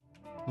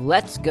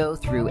Let's go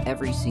through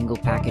every single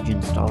package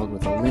installed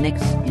with a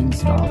Linux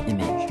install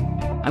image.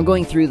 I'm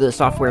going through the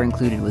software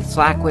included with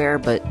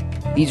Slackware, but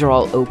these are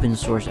all open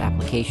source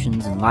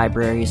applications and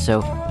libraries,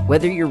 so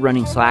whether you're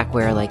running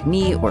Slackware like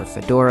me, or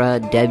Fedora,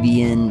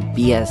 Debian,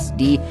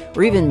 BSD,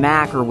 or even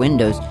Mac or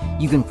Windows,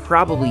 you can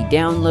probably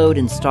download,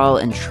 install,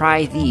 and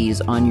try these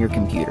on your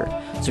computer.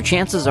 So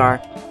chances are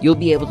you'll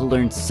be able to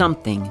learn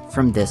something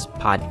from this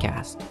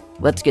podcast.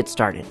 Let's get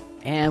started.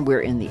 And we're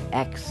in the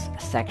X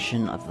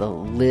section of the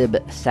lib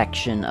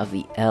section of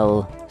the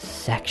L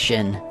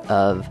section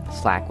of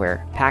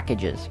Slackware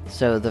packages.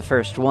 So the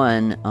first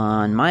one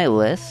on my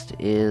list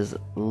is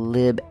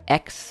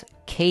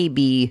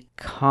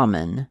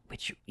libxkbcommon,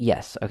 which,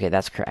 yes, okay,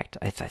 that's correct.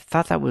 I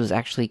thought that was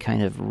actually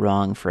kind of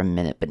wrong for a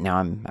minute, but now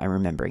I'm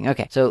remembering.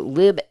 Okay, so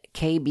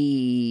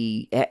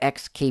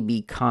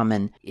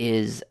libxkbcommon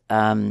is,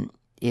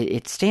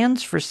 it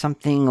stands for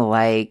something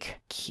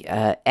like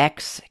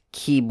X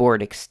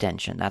keyboard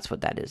extension. That's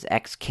what that is.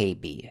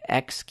 XKB,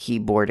 X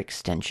keyboard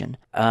extension.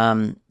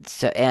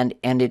 Its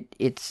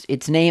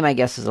name, I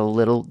guess, is a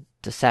little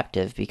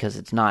deceptive because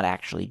it's not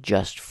actually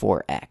just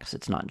for X.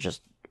 It's not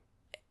just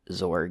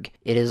Zorg.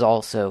 It is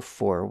also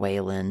for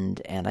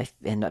Wayland and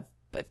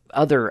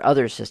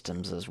other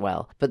systems as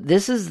well. But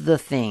this is the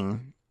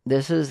thing.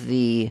 This is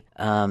the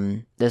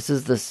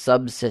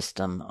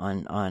subsystem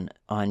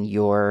on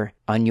your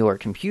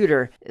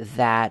computer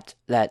that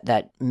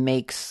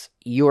makes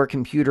your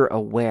computer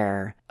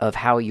aware of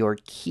how your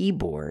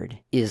keyboard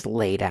is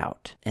laid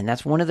out. And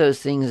that's one of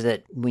those things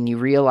that when you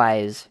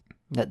realize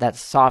that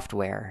that's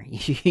software,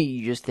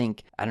 you just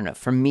think, I don't know,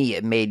 for me,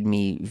 it made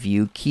me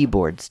view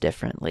keyboards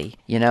differently.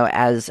 You know,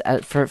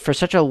 for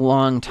such a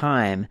long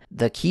time,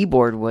 the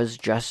keyboard was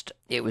just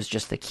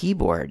the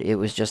keyboard. It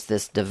was just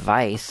this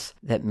device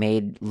that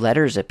made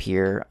letters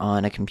appear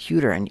on a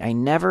computer. And I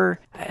never,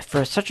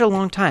 for such a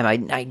long time,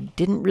 I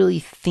didn't really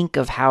think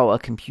of how a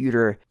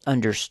computer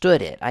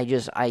understood it. I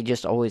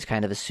just always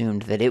kind of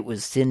assumed that it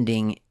was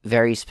sending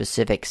very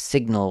specific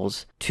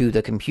signals to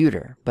the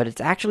computer. But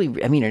it's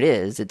actually, I mean,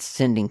 it's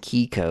sending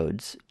key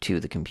codes to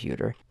the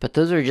computer. But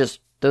those are just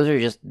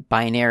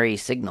binary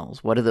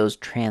signals. What do those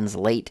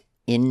translate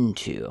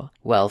into?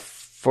 Well,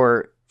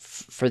 for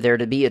there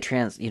to be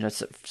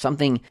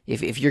something,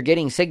 if you're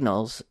getting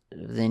signals,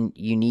 then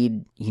you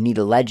need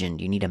a legend,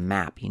 you need a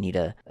map, you need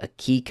a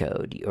key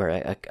code or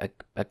a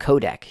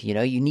codec. You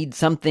know, you need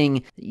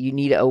something, you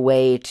need a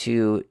way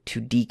to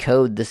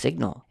decode the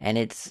signal. And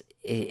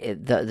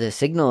the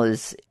signal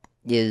is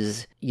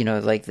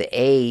like the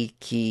A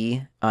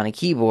key on a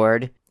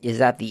keyboard. Is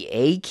that the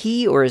A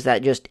key or is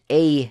that just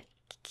a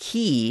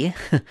key?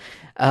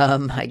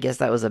 I guess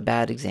that was a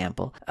bad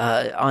example.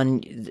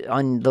 On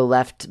the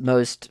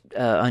leftmost,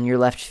 on your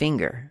left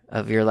finger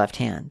of your left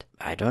hand.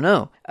 I don't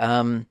know.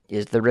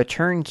 Is the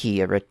return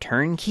key a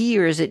return key,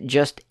 or is it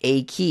just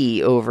a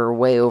key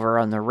way over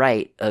on the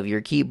right of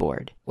your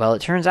keyboard? Well,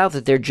 it turns out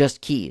that they're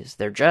just keys.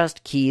 They're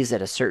just keys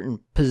at a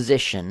certain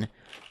position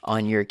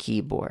on your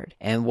keyboard.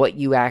 And what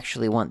you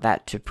actually want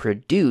that to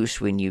produce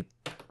when you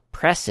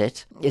press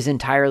it is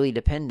entirely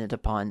dependent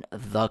upon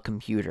the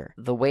computer.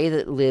 The way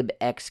that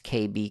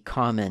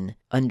libxkbcommon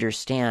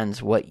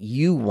understands what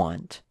you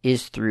want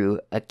is through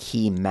a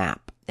key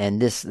map.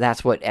 And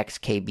that's what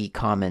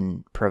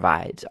xkbcommon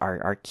provides,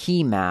 are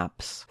key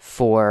maps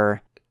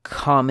for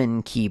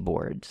common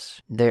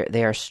keyboards.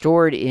 They are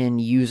stored in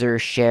user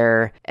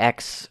share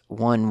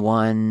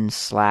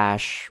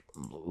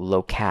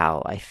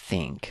x11/locale, I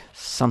think.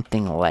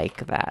 Something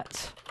like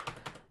that.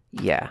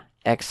 Yeah.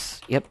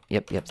 Yep,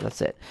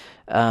 that's it.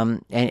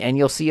 And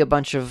you'll see a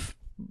bunch of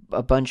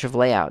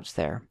layouts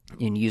there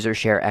in user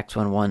share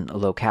x11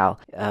 locale.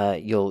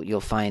 You'll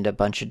find a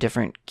bunch of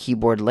different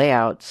keyboard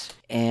layouts,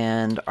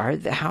 and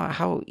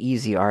how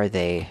easy are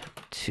they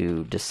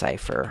to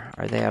decipher?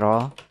 Are they at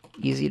all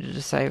easy to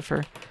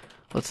decipher?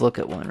 Let's look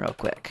at one real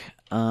quick.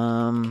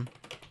 Well,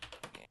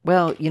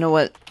 you know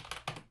what?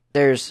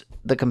 There's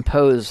the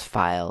compose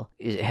file.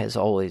 It has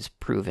always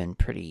proven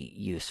pretty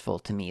useful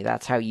to me.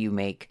 That's how you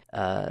make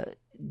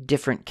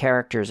different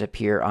characters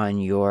appear on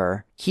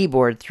your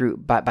keyboard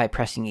by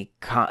pressing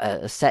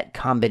a set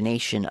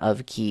combination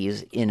of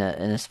keys in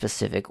a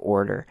specific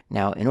order.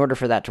 Now, in order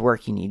for that to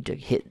work, you need to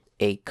hit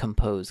a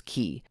compose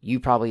key.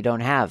 You probably don't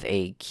have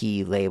a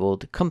key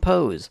labeled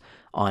compose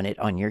on it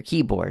on your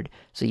keyboard,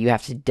 so you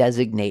have to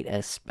designate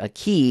a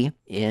key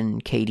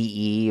in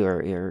KDE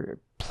or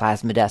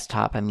Plasma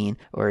Desktop,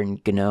 or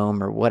in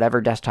GNOME or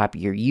whatever desktop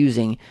you're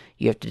using.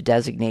 You have to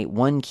designate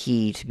one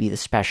key to be the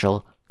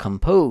special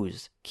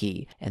compose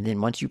key. And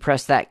then once you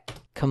press that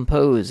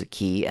compose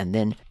key and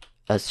then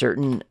a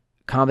certain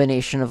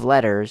combination of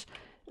letters,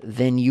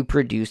 then you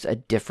produce a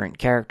different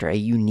character, a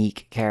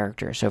unique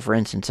character. So for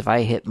instance, if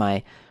I hit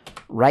my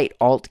right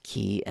Alt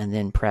key and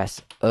then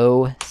press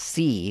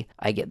OC,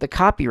 I get the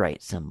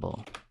copyright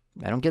symbol.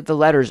 I don't get the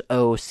letters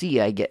O, C.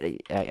 I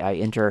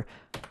enter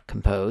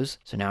compose.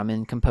 So now I'm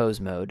in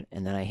compose mode,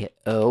 and then I hit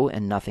O,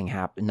 and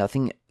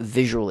nothing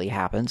visually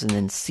happens, and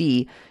then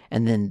C,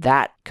 and then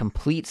that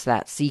completes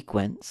that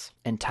sequence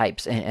and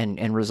types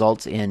and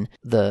results in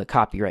the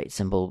copyright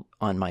symbol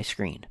on my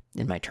screen,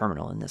 in my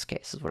terminal in this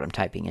case, is what I'm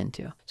typing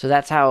into. So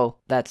that's how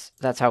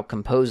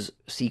compose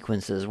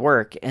sequences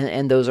work,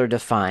 and those are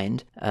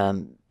defined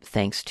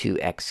thanks to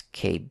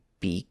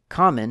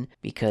xkbcommon,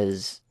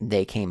 because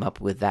they came up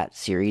with that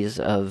series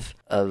of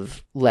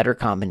letter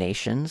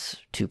combinations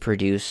to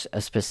produce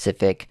a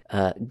specific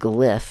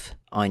glyph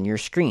on your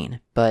screen.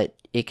 But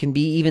it can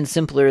be even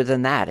simpler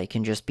than that. It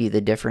can just be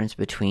the difference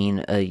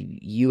between a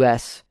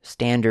US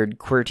standard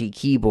QWERTY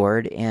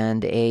keyboard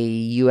and a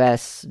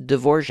US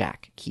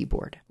Dvorak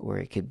keyboard. Or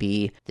it could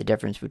be the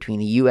difference between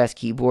a US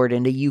keyboard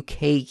and a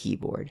UK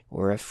keyboard,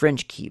 or a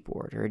French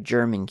keyboard, or a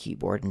German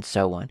keyboard, and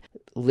so on.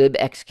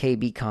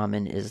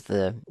 libxkbcommon is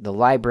the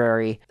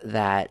library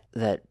that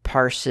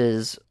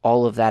parses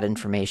all of that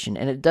information,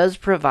 and it does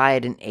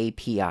provide an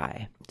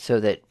API so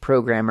that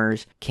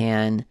programmers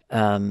can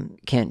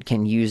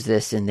use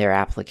this in their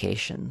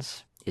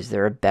applications. Is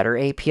there a better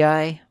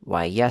API?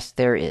 Why, yes,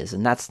 there is.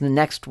 And that's the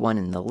next one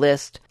in the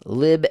list,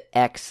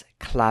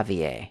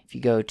 libxklavier. If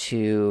you go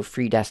to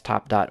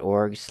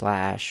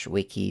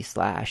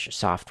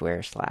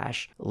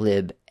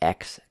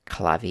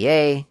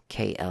freedesktop.org/wiki/software/libxklavier,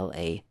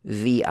 KLAVIER,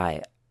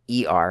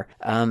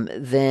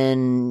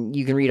 then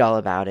you can read all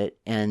about it.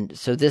 And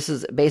so this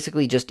is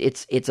basically just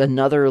it's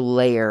another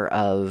layer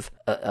of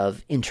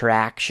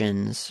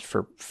interactions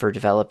for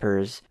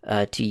developers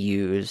to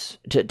use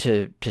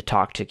to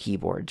talk to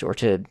keyboards, or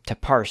to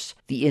parse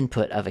the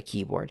input of a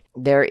keyboard.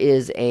 There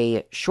is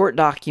a short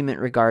document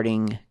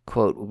regarding,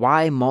 quote,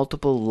 why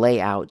multiple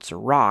layouts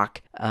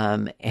rock,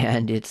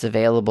 and it's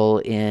available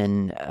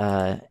in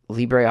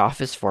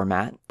LibreOffice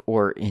format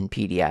or in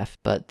PDF,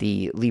 but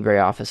the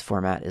LibreOffice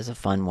format is a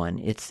fun one.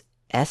 It's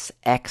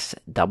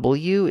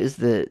SXW is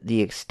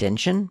the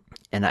extension,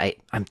 and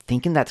I'm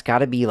thinking that's got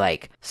to be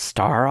like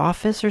Star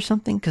Office or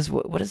something, because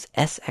what is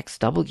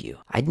SXW?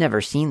 I'd never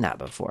seen that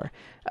before.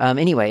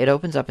 Anyway, it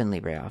opens up in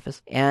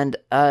LibreOffice, and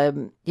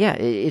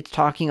it's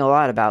talking a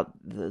lot about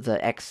the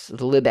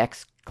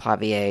libxklavier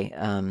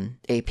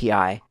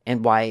API,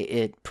 and why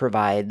it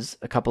provides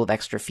a couple of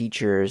extra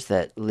features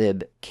that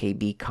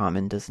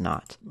libkbcommon does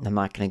not. I'm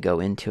not going to go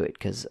into it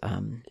because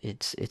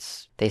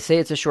they say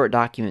it's a short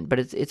document, but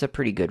it's a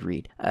pretty good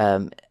read.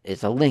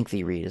 It's a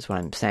lengthy read is what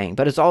I'm saying,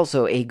 but it's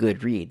also a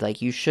good read.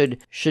 Like, you should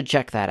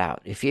check that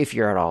out if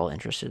you're at all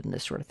interested in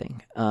this sort of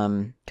thing,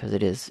 because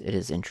it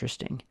is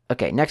interesting.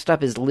 Okay, next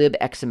up is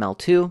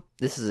libxml2.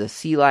 This is a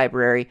C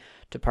library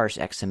to parse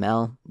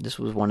XML. This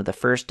was one of the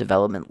first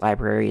development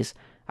libraries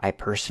I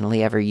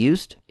personally ever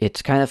used.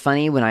 It's kind of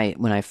funny, when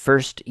I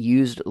first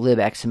used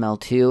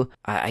libxml2,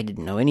 I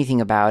didn't know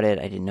anything about it.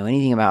 I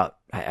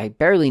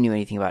barely knew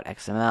anything about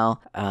XML.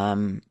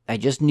 I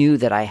just knew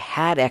that I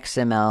had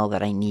XML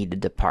that I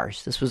needed to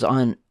parse. This was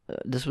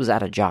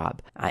at a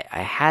job. I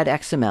had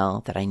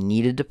XML that I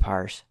needed to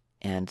parse,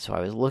 and so I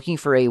was looking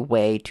for a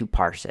way to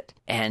parse it.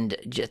 And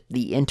just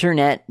the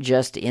internet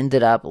just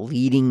ended up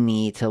leading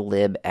me to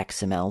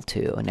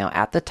libxml2. Now,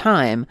 at the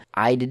time,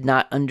 I did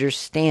not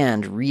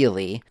understand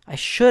really. I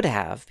should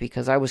have,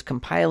 because I was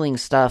compiling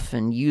stuff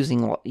and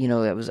using,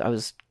 I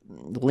was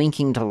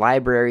linking to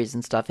libraries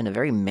and stuff in a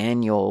very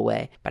manual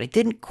way, but I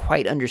didn't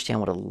quite understand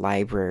what a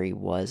library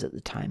was at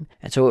the time.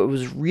 And so it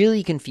was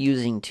really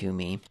confusing to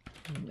me.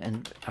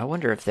 And I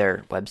wonder if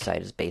their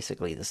website is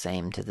basically the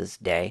same to this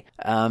day.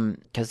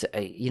 Because,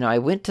 I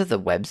went to the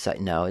website.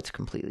 No, it's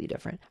completely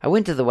different. I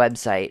went to the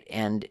website,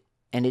 and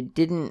it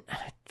didn't,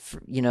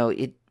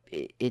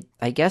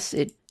 I guess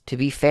it, to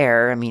be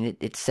fair, I mean,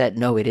 it said,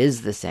 no, it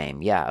is the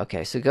same. Yeah,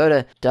 okay. So go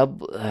to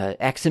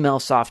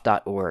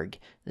xmlsoft.org.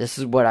 This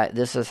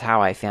is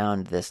how I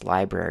found this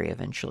library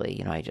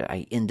eventually.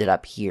 I ended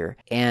up here,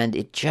 and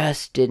it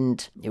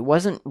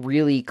wasn't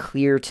really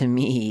clear to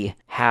me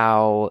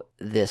how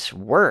this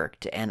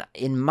worked. And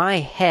in my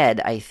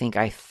head, I think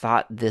I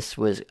thought this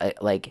was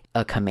like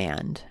a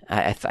command.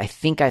 I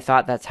think I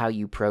thought that's how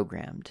you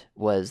programmed,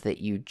 was that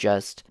you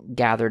just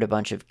gathered a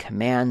bunch of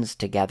commands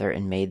together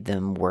and made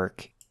them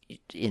work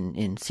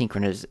in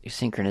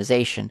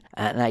synchronization.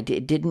 And I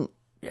didn't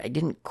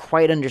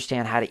quite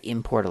understand how to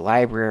import a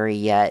library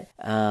yet.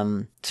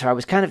 So I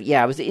was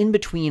I was in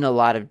between a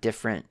lot of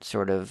different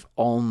sort of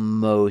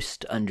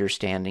almost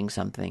understanding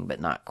something,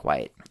 but not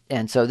quite.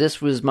 And so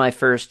this was my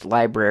first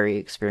library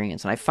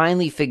experience. And I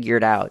finally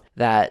figured out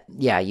that,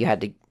 you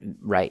had to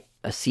write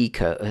you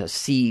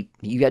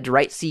had to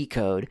write C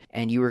code,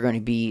 and you were going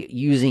to be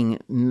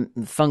using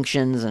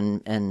functions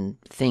and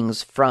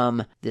things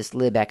from this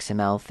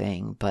libxml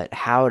thing. But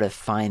how to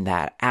find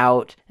that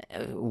out,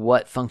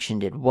 what function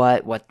did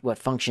what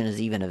function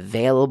is even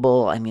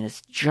available. I mean,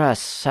 it's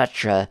just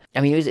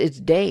it's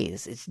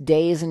days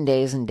and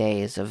days and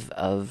days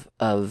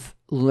of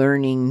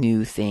learning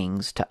new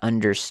things to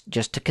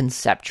just to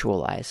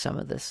conceptualize some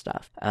of this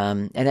stuff.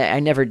 And I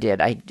never did.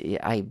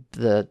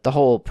 The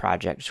whole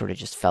project sort of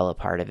just fell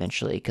apart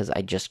eventually because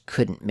I just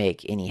couldn't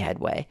make any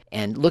headway.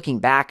 And looking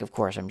back, of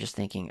course, I'm just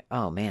thinking,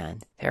 oh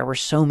man, there were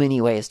so many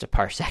ways to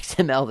parse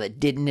XML that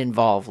didn't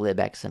involve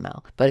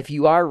libxml. But if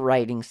you are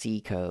writing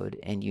C code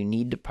and you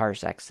need to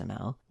parse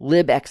XML,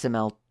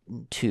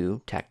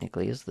 libxml2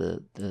 technically is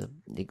the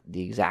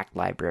exact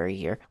library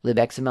here,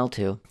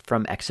 libxml2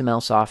 from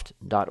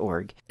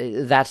xmlsoft.org.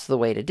 That's the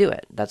way to do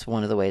it. That's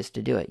one of the ways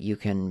to do it. You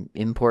can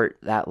import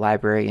that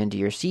library into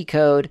your C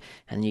code,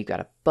 and you've got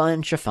a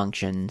bunch of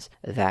functions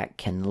that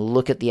can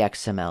look at the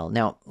XML.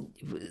 Now,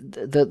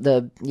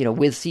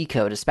 with C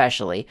code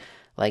especially,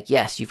 like,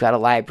 yes, you've got a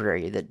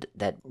library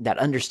that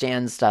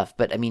understands stuff,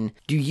 but I mean,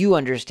 do you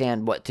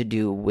understand what to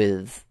do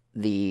with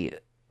the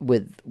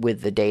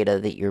data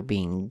that you're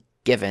being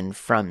given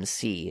from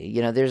C?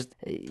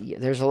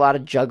 There's a lot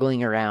of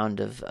juggling around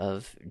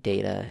of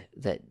data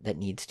that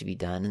needs to be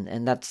done,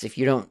 and that's if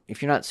you're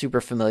not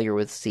super familiar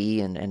with C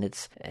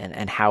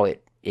and how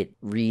it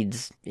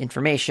reads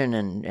information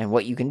and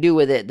what you can do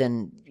with it,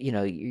 then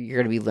you're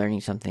going to be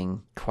learning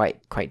something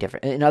quite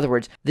different. In other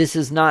words, this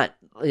is not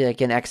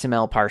like an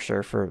XML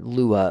parser for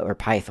Lua or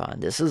Python.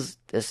 This is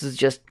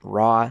just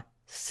raw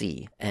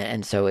C.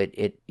 And so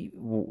it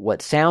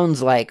what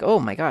sounds like, oh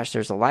my gosh,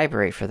 there's a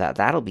library for that,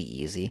 that'll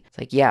be easy. It's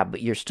like, yeah,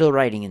 but you're still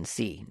writing in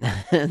C.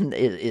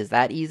 Is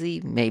that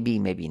easy?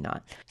 Maybe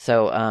not.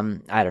 So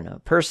I don't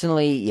know.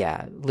 Personally,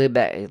 yeah,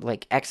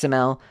 like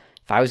XML,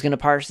 if I was going to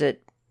parse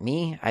it,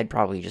 I'd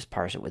probably just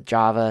parse it with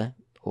Java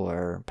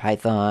or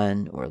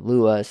Python or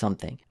Lua,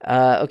 something.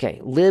 Okay,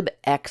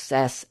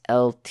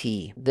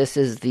 libxslt. This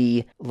is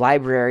the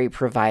library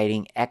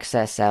providing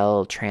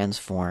XSL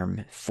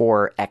transform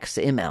for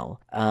XML.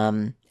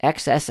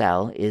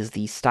 XSL is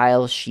the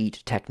style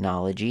sheet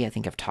technology. I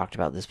think I've talked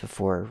about this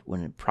before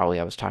when probably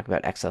I was talking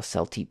about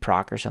XSLT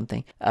proc or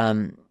something.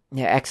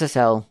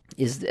 XSL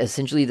is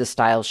essentially the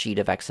style sheet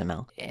of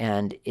XML,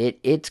 and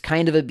it's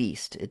kind of a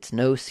beast. It's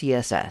no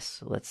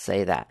CSS, let's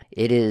say that.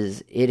 It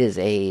is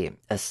a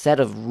set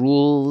of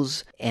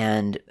rules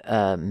and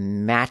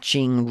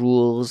matching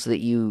rules that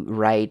you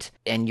write,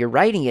 and you're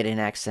writing it in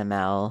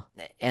XML,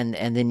 and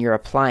then you're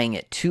applying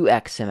it to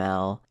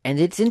XML, and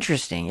it's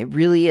interesting. It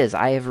really is.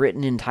 I have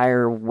written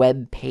entire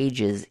web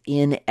pages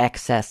in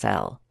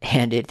XSL,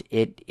 and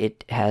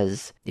it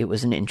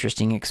was an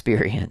interesting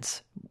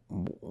experience.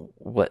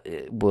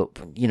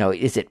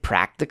 Is it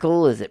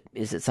practical? Is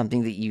it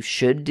something that you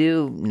should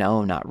do?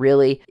 No, not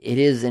really. It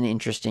is an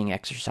interesting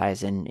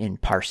exercise in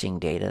parsing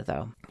data,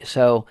 though.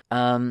 So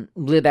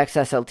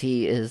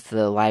libxslt is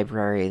the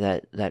library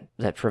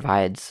that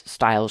provides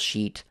style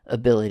sheet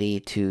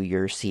ability to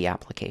your C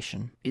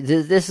application.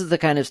 This is the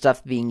kind of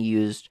stuff being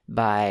used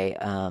by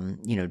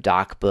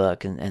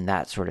DocBook and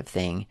that sort of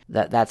thing.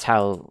 That's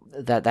how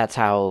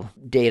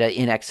data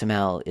in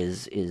XML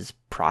is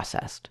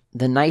processed.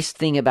 The nice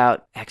thing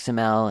about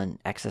XML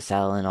and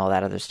XSL and all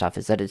that other stuff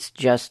is that it's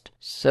just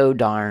so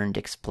darned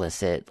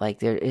explicit.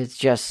 Like it's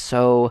just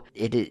so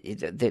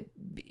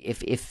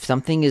if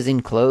something is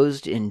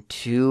enclosed in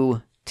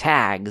two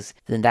tags,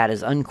 then that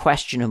is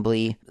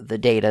unquestionably the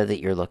data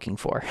that you're looking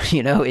for.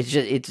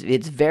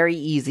 It's very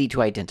easy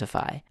to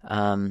identify.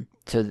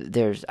 So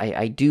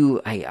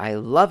I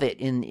love it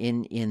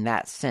in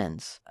that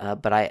sense,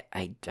 but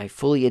I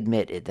fully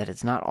admit that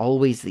it's not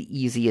always the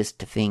easiest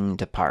thing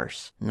to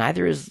parse.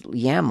 Neither is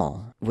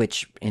YAML,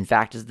 which in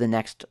fact is the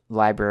next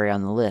library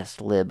on the list,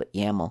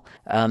 libyaml.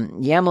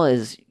 YAML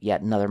is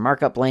yet another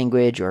markup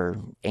language, or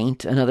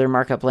ain't another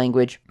markup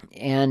language,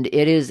 and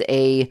it is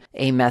a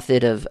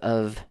method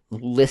of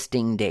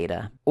listing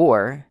data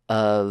or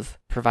of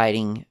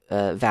providing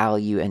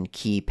value and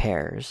key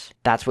pairs.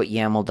 That's what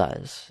YAML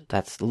does.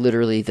 That's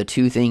literally the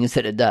two things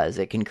that it does.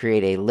 It can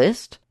create a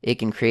list. It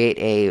can create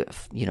a,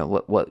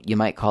 what you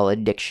might call a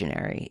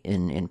dictionary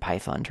in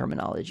Python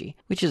terminology,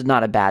 which is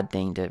not a bad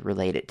thing to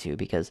relate it to,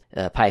 because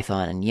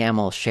Python and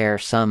YAML share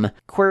some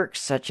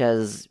quirks, such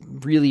as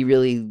really,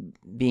 really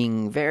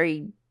being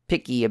very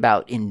picky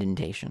about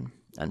indentation,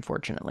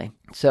 unfortunately.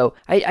 So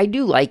I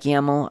do like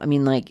YAML. I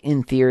mean, like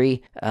in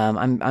theory,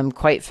 I'm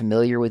quite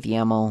familiar with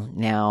YAML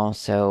now.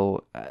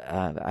 So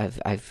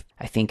I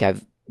think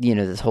I've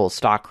this whole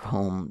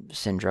Stockholm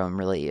syndrome,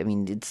 really. I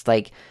mean, it's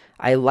like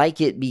I like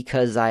it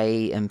because I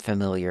am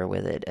familiar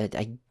with it.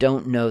 I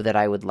don't know that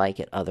I would like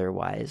it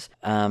otherwise.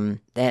 And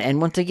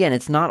once again,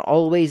 it's not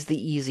always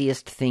the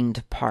easiest thing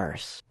to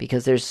parse,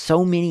 because there's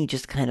so many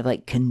just kind of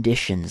like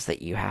conditions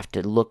that you have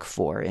to look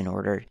for in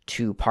order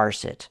to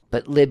parse it.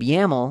 But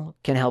libyaml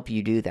can help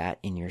you do that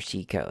in your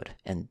C code.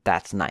 And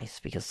that's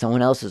nice, because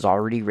someone else has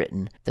already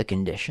written the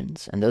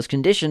conditions. And those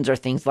conditions are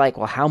things like,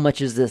 well, how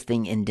much is this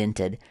thing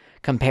indented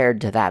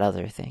compared to that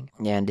other thing?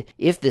 And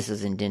if this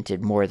is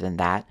indented more than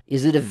that,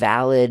 is it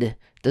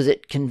does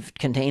it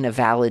contain a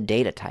valid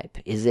data type?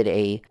 Is it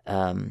a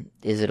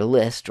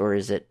list, or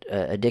is it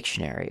a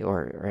dictionary?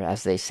 Or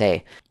as they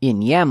say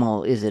in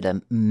YAML, is it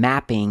a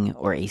mapping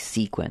or a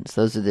sequence?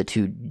 Those are the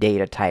two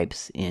data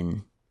types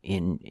in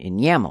in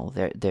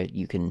YAML. There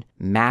you can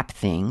map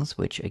things,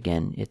 which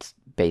again, it's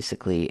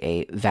basically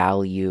a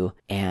value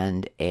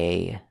and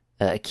a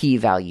key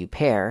value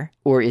pair,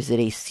 or is it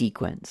a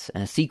sequence?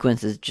 And a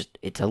sequence is just,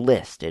 it's a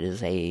list.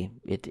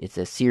 It's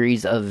a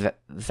series of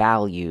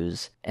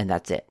values, and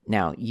that's it.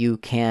 Now you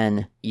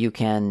can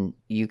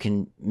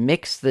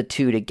mix the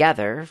two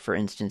together. For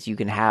instance, you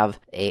can have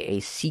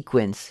a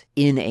sequence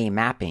in a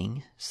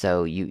mapping.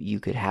 So you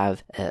could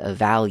have a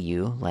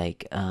value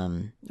like,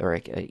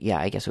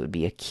 I guess it would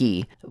be a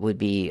key. It would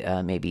be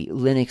maybe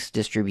Linux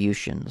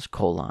distributions :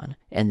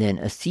 and then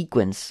a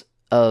sequence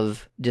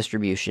of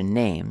distribution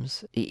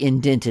names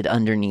indented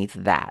underneath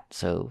that.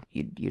 So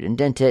you'd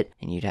indent it,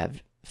 and you'd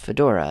have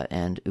Fedora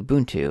and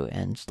Ubuntu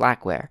and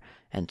Slackware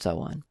and so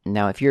on.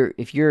 Now, if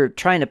you're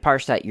trying to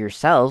parse that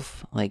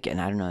yourself, like,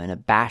 and I don't know, in a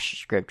bash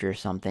script or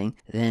something,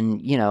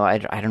 then, I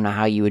don't know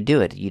how you would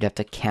do it. You'd have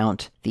to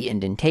count the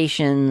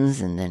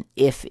indentations, and then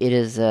if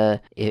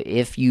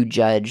you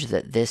judge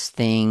that this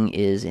thing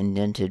is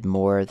indented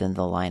more than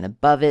the line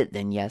above it,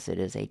 then yes, it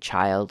is a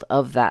child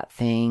of that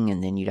thing,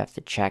 and then you'd have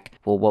to check,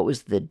 well, what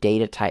was the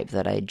data type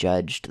that I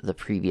judged the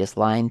previous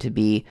line to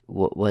be?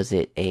 Was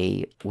it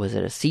a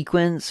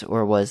sequence,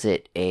 or was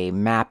it a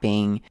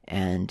mapping?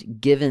 And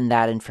given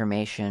that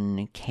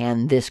information,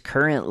 can this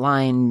current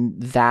line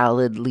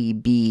validly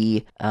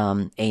be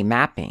a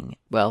mapping?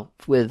 Well,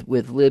 with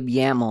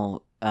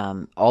libyaml,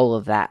 all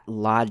of that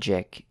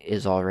logic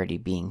is already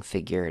being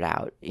figured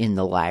out in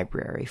the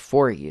library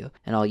for you.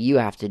 And all you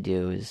have to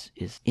do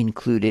is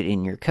include it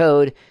in your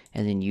code,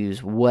 and then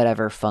use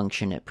whatever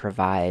function it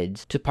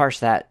provides to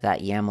parse that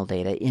YAML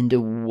data into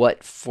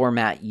what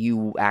format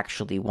you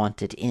actually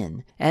want it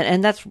in.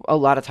 And that's a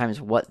lot of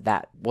times what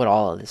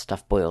all of this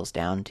stuff boils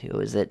down to,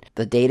 is that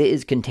the data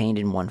is contained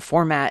in one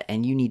format,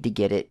 and you need to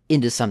get it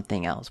into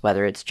something else,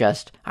 whether it's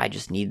just, I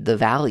just need the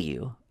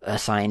value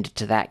assigned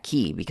to that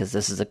key because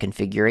this is a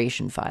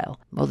configuration file.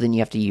 Well, then you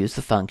have to use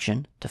the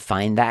function to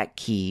find that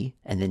key,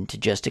 and then to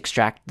just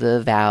extract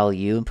the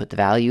value and put the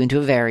value into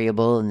a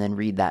variable, and then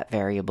read that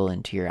variable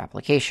into your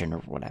application or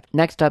whatever.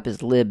 Next up is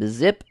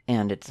libzip,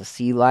 and it's a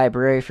C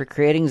library for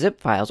creating zip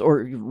files,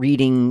 or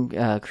reading,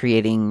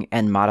 creating,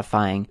 and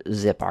modifying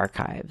zip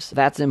archives.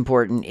 That's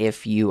important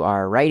if you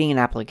are writing an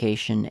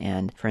application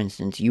and, for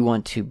instance, you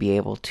want to be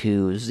able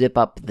to zip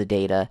up the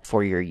data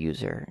for your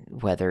user,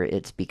 whether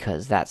it's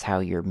because that's how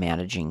you're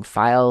managing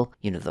file,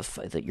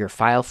 your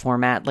file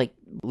format. Like,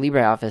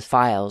 LibreOffice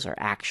files are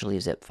actually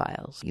zip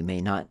files. You may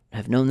not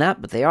have known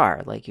that, but they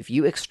are. Like, if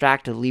you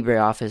extract a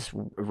LibreOffice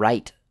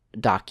write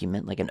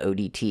document, like an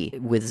ODT,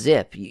 with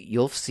zip,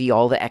 you'll see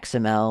all the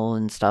XML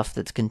and stuff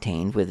that's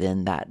contained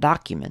within that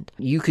document.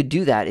 You could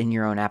do that in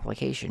your own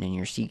application, in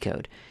your C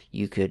code.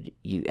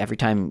 Every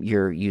time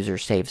your user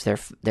saves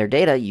their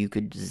data, you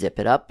could zip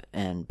it up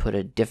and put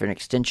a different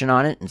extension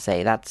on it and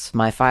say, that's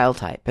my file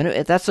type.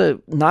 And that's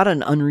not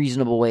an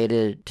unreasonable way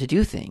to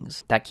do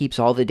things. That keeps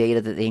all the data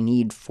that they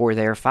need for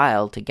their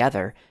file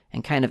together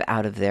and kind of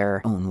out of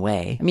their own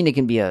way. I mean, it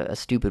can be a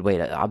stupid way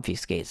to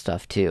obfuscate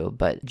stuff too,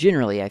 but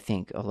generally I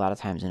think a lot of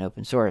times in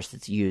open source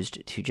it's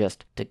used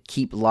to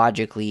keep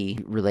logically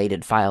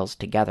related files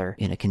together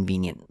in a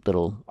convenient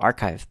little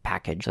archive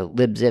package. So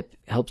libzip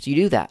helps you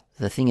do that.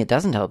 The thing it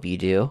doesn't help you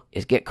do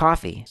is get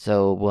coffee.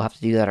 So we'll have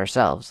to do that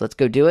ourselves. Let's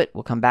go do it.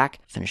 We'll come back,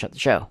 finish up the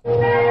show.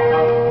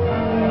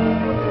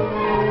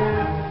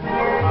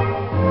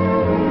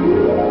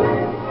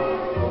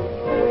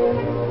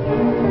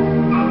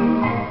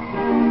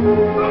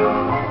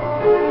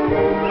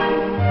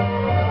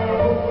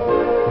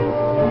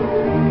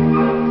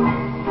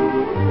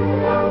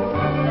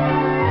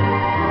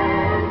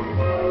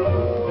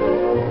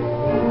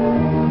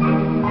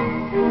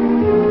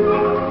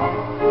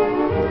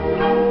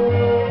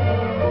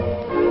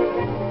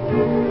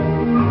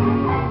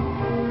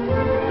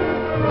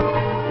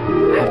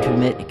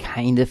 It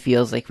kind of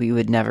feels like we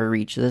would never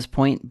reach this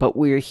point, but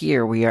we're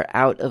here. We are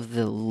out of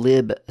the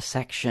lib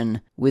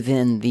section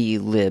within the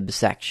lib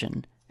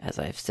section. As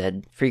I've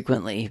said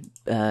frequently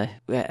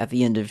at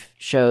the end of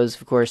shows,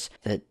 of course,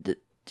 that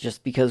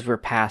just because we're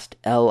past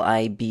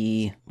lib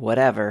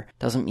whatever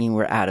doesn't mean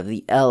we're out of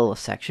the L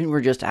section.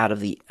 We're just out of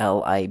the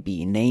lib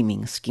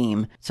naming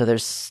scheme. So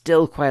there's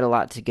still quite a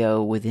lot to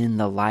go within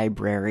the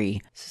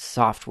library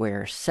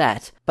software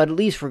set, but at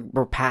least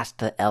we're past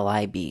the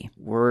lib.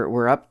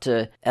 We're up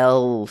to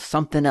L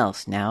something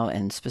else now,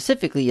 and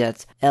specifically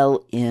that's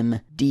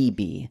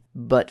lmdb.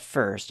 But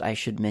first, I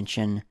should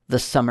mention the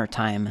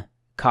summertime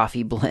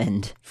coffee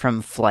blend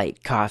from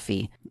Flight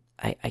Coffee.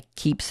 I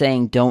keep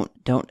saying don't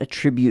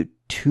attribute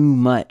too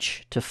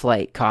much to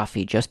Flight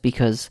Coffee. Just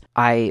because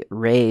I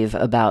rave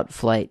about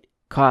Flight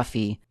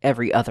Coffee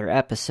every other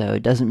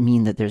episode doesn't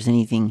mean that there's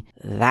anything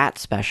that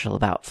special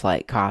about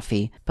Flight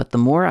Coffee. But the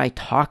more I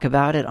talk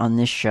about it on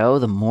this show,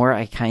 the more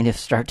I kind of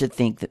start to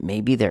think that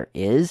maybe there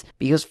is,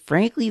 because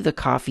frankly the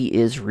coffee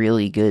is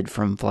really good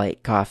from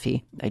Flight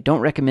Coffee. I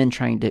don't recommend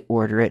trying to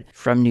order it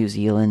from New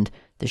Zealand.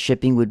 The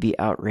shipping would be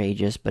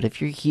outrageous, but if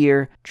you're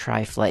here,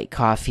 try Flight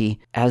Coffee.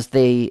 As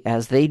they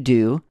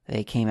do,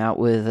 they came out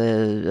with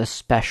a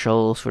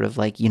special sort of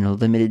like,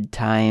 limited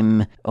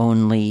time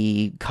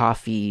only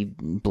coffee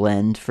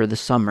blend for the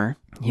summer.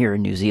 Here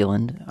in New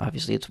Zealand,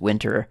 obviously it's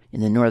winter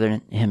in the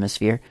northern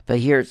hemisphere, but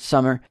here it's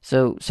summer,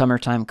 so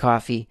summertime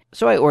coffee.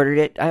 So I ordered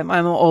it. I'm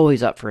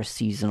always up for a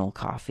seasonal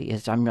coffee.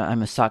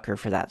 I'm a sucker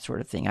for that sort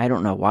of thing. I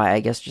don't know why.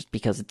 I guess just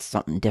because it's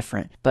something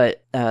different.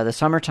 But the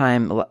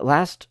summertime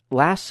last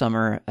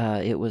summer,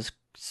 it was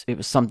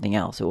something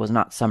else. It was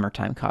not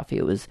summertime coffee.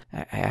 It was,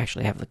 I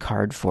actually have the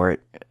card for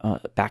it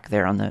back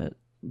there on the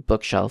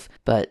bookshelf,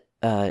 but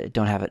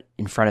don't have it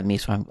in front of me,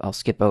 so I'll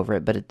skip over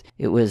it. But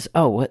it was,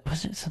 what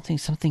was it?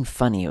 Something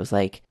funny. It was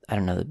like, I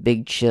don't know, the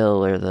Big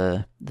Chill or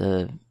the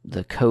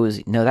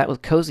Cozy. No, that was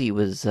Cozy.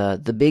 Was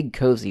the Big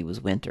Cozy was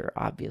winter,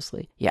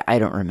 obviously. Yeah, I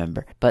don't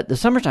remember. But the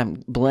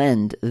summertime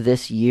blend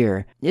this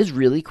year is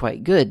really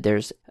quite good.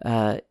 There's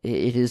it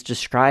is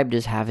described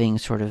as having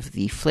sort of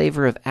the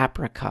flavor of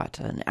apricot,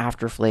 an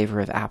after flavor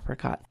of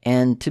apricot.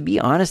 And to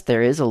be honest,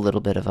 there is a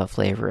little bit of a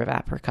flavor of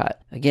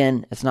apricot.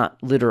 Again, it's not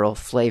literal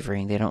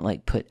flavoring. They don't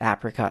like put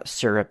apricot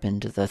syrup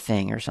into the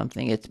thing or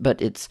something. It's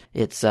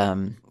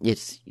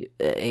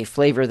a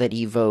flavor that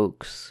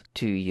evokes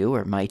to you,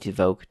 or might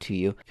evoke to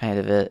you, kind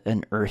of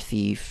an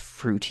earthy,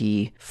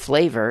 fruity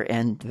flavor,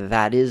 and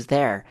that is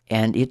there.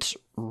 And it's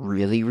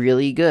really,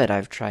 really good.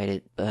 I've tried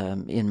it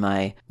in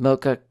my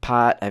mocha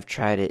pot, I've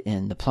tried it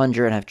in the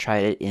plunger, and I've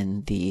tried it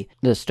in the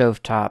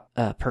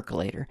stovetop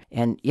percolator.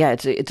 And yeah,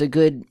 it's a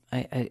good,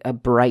 a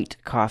bright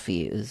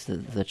coffee is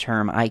the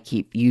term I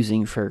keep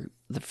using for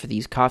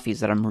these coffees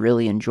that I'm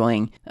really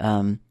enjoying.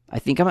 I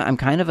think I'm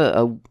kind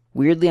of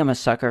weirdly, I'm a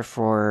sucker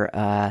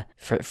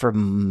for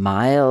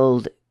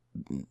mild.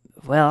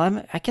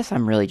 Well, I guess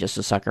I'm really just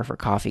a sucker for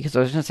coffee, because I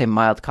was going to say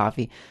mild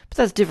coffee, but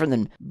that's different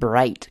than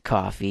bright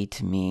coffee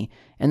to me,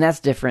 and that's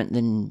different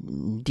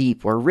than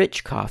deep or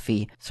rich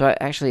coffee. So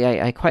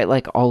I quite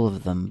like all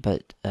of them,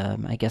 but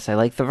I guess I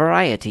like the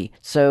variety,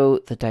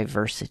 so the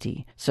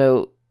diversity.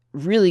 So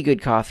really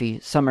good coffee,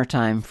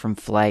 summertime from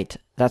Flight.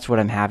 That's what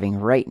I'm having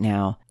right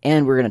now.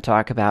 And we're going to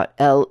talk about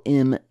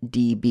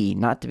LMDB,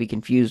 not to be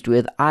confused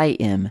with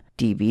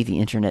IMDb, the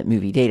Internet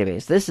Movie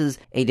Database. This is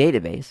a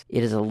database.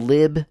 It is a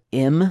libm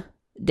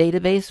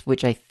database,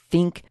 which I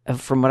think,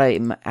 from what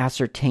I'm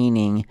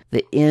ascertaining,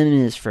 the M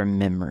is for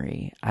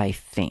memory, I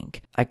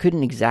think. I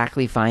couldn't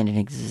exactly find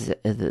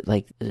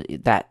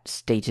that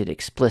stated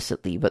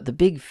explicitly, but the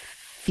big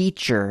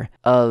feature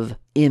of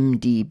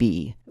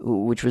MDB,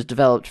 which was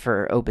developed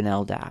for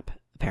OpenLDAP,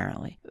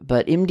 apparently.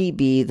 But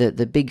MDB,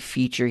 the big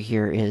feature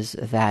here is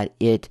that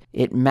it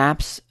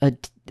maps the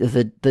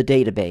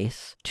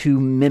database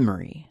to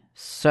memory.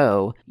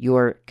 So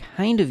you're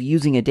kind of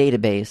using a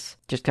database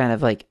just kind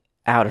of like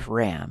out of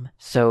RAM.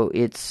 So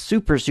it's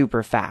super,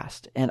 super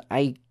fast. And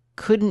I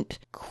couldn't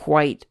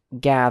quite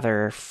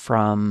gather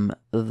from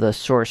the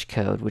source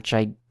code, which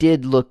I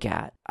did look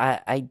at.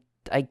 I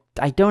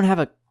don't have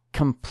a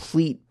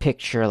complete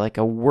picture, like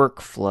a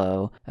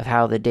workflow of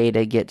how the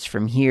data gets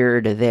from here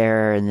to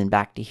there and then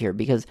back to here,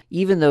 because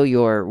even though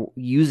you're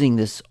using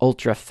this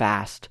ultra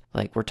fast,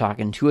 like we're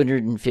talking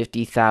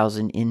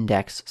 250,000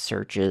 index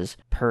searches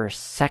per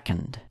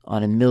second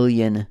on a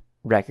million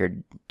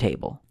record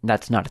table.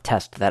 That's not a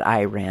test that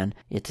I ran.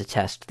 It's a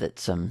test that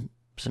some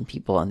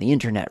people on the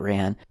internet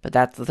ran, but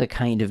that's the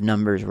kind of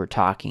numbers we're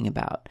talking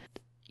about.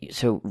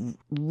 So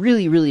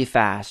really, really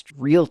fast,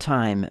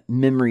 real-time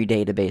memory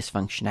database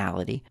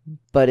functionality,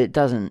 but it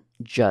doesn't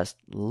just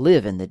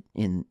live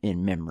in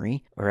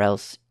memory, or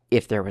else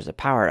if there was a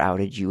power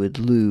outage, you would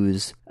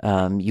lose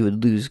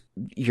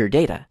your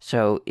data.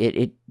 So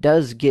it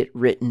does get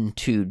written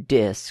to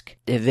disk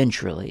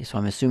eventually. So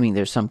I'm assuming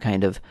there's some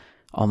kind of,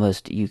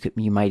 almost,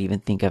 you might even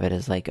think of it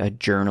as like a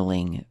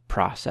journaling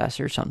process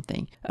or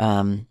something.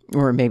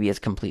 Or maybe it's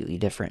completely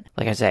different.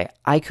 Like I say,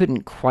 I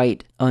couldn't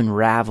quite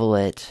unravel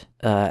it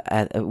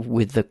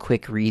with the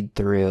quick read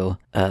through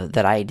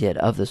that I did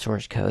of the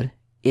source code.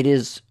 It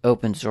is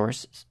open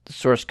source. The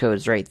source code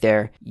is right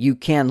there. You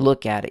can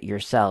look at it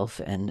yourself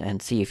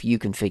and see if you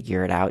can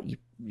figure it out.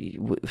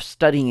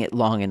 Studying it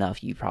long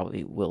enough, you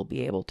probably will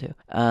be able to.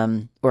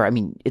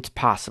 It's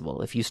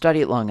possible. If you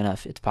study it long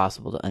enough, it's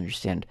possible to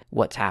understand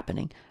what's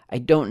happening. I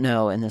don't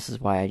know, and this is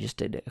why I just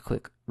did a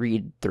quick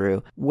read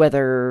through,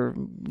 whether,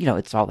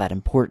 it's all that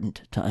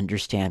important to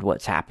understand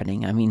what's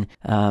happening. I mean,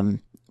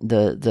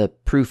 the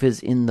proof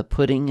is in the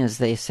pudding, as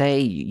they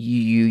say.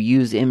 You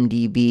use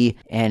MDB,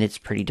 and it's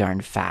pretty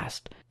darn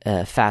fast.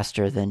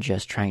 Faster than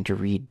just trying to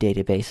read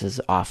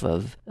databases off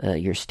of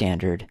your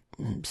standard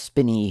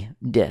spinny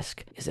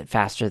disk. Is it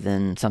faster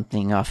than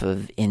something off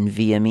of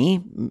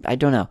NVMe? I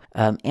don't know.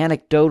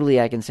 Anecdotally,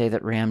 I can say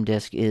that RAM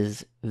disk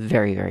is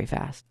very, very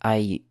fast.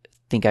 I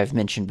think I've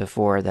mentioned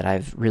before that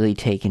I've really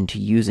taken to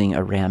using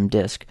a RAM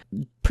disk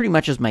pretty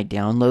much as my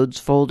downloads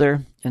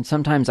folder. And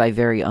sometimes I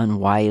very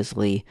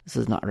unwisely, this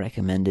is not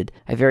recommended,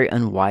 I very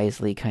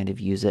unwisely kind of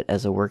use it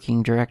as a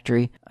working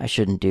directory. I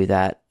shouldn't do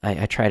that.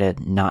 I try to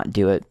not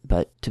do it,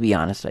 but to be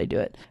honest, I do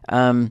it.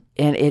 And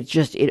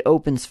it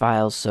opens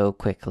files so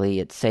quickly.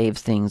 It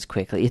saves things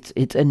quickly.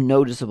 It's a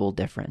noticeable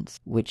difference,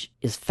 which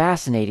is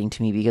fascinating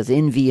to me because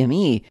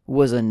NVMe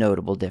was a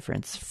notable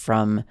difference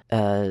from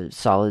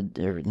solid,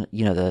 or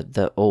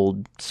the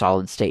old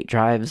solid state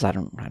drives. I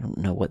don't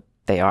know what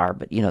they are,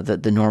 but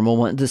the normal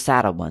one, the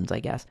SATA ones, I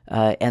guess.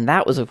 And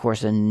that was, of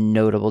course, a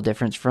notable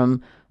difference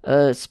from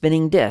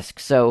spinning disk.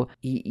 So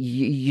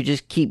you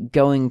just keep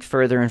going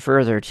further and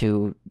further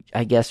to,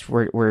 I guess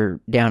we're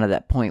down to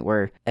that point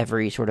where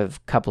every sort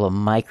of couple of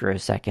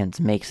microseconds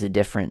makes a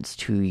difference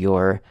to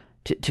your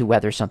to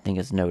whether something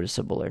is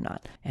noticeable or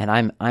not. And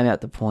I'm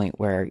at the point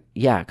where,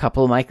 a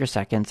couple of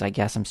microseconds, I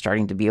guess I'm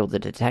starting to be able to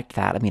detect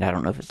that. I mean, I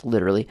don't know if it's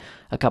literally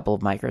a couple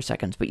of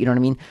microseconds, but you know what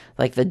I mean?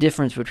 Like the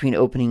difference between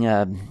opening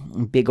a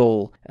big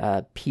old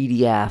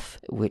PDF,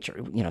 which,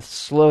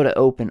 slow to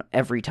open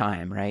every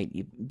time,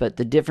 right? But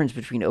the difference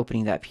between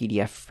opening that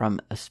PDF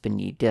from a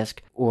spinny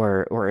disk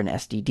or an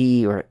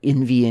SDD or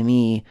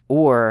NVMe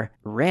or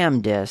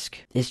RAM disk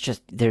is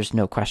just, there's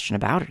no question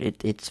about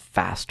it. It's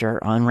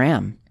faster on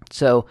RAM.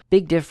 So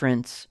big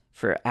difference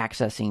for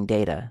accessing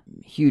data,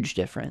 huge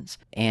difference.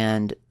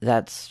 And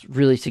that's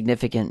really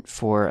significant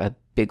for a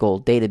big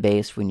old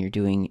database when you're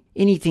doing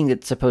anything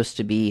that's supposed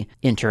to be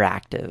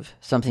interactive,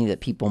 something that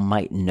people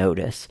might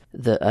notice,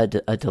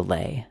 a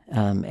delay.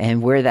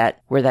 And where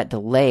that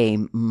delay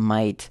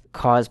might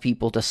cause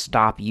people to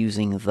stop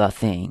using the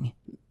thing,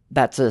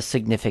 that's a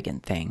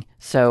significant thing.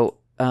 So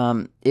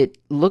it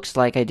looks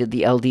like I did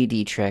the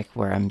LDD trick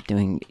where I'm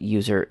doing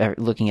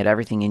looking at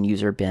everything in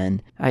user bin.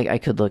 I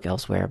could look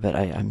elsewhere, but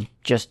I'm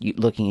just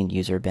looking in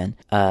user bin,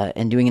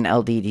 and doing an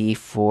LDD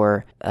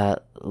for, what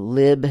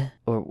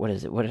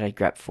did I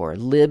grep for?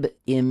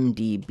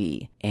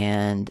 libmdb.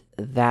 And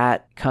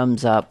that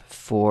comes up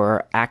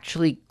for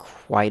actually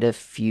quite a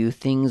few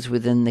things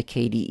within the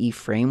KDE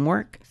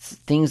framework.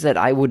 Things that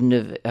I wouldn't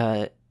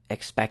have,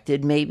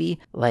 expected, maybe,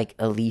 like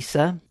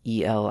Elisa,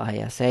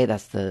 ELISA,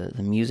 that's the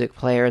music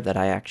player that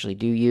I actually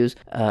do use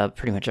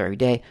pretty much every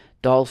day,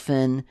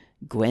 Dolphin,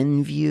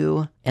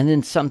 Gwenview, and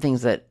then some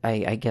things that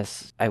I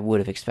guess I would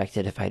have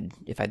expected if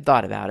I'd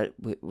thought about it,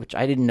 which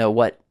I didn't know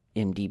what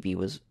MDB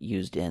was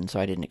used in, so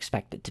I didn't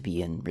expect it to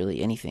be in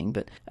really anything,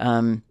 but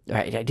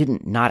I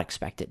didn't not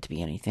expect it to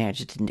be anything. I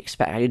just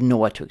I didn't know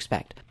what to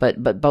expect.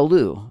 But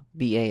Baloo,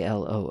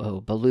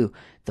 Baloo, Baloo,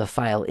 the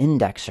file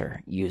indexer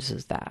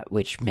uses that,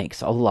 which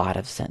makes a lot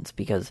of sense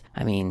because,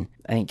 I mean,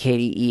 I think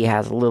KDE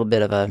has a little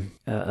bit of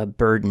a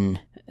burden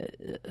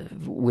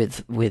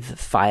with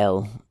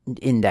file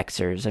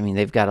indexers. I mean,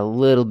 they've got a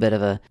little bit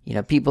of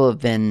people have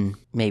been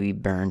maybe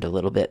burned a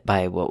little bit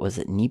by, what was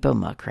it,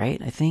 Nepomuk,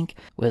 right? I think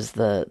was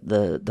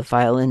the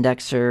file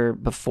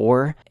indexer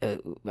before.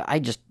 I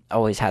just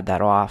always had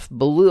that off.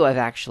 Baloo I've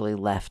actually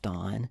left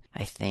on,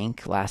 I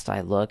think, last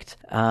I looked.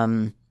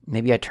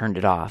 Maybe I turned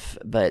it off,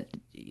 but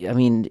I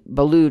mean,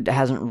 Baloo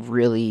hasn't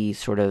really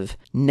sort of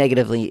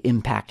negatively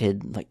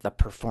impacted like the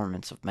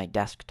performance of my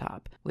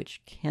desktop,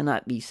 which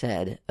cannot be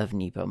said of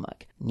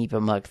Nepomuk.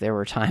 Nepomuk, there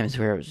were times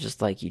where it was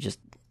just like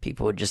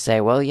people would just say,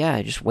 well,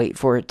 yeah, just wait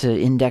for it to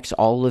index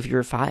all of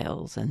your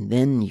files and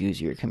then use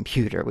your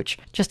computer, which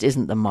just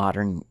isn't the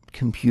modern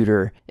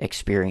computer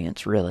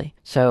experience, really.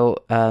 So,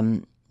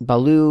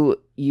 Baloo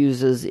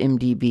uses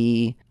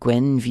MDB,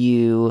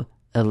 Gwenview,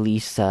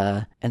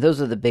 Elisa, and those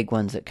are the big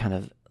ones that kind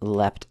of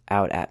leapt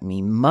out at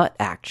me. Mutt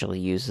actually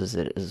uses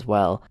it as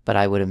well, but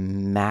I would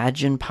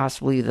imagine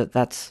possibly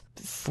that's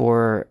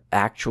for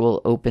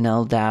actual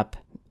OpenLDAP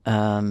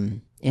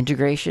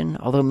integration,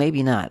 although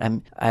maybe not.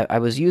 I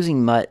was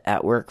using Mutt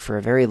at work for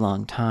a very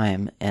long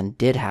time and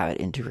did have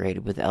it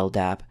integrated with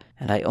LDAP,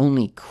 and I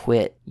only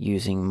quit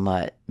using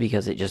Mutt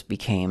because it just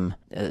became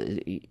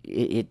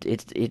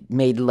it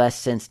made less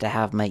sense to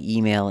have my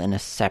email in a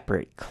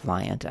separate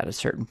client at a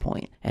certain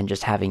point, and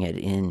just having it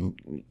in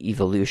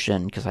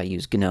Evolution, because I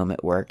use GNOME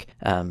at work,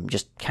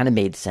 just kind of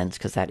made sense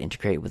because that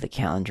integrated with the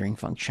calendaring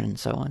function and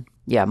so on.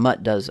 Yeah,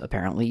 Mutt does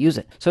apparently use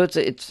it, so it's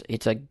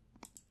a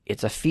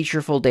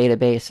featureful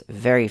database,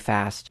 very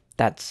fast.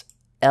 That's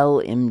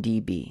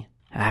lmdb.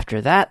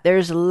 After that,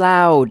 there's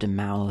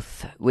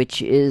loudmouth,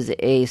 which is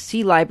a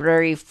C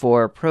library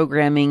for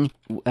programming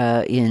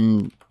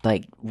in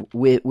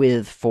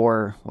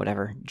Jabber,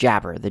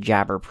 the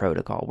Jabber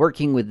protocol,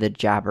 working with the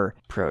Jabber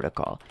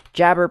protocol.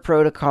 Jabber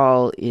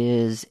protocol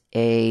is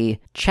a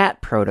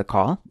chat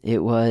protocol.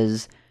 It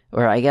was,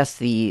 or I guess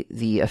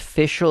the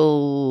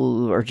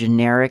official or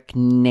generic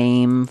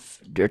name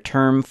or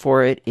term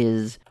for it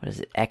is,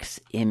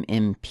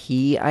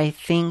 XMMP, I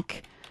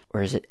think?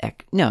 Or is it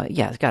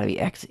it's got to be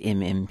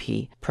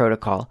XMMP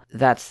protocol.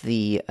 That's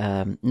the,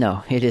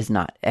 no, it is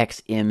not,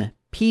 xmpp.org.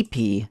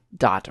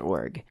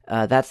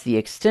 That's the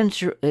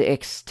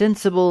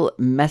Extensible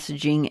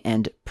Messaging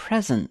and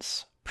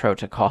Presence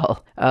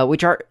protocol,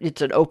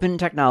 it's an open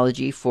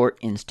technology for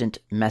instant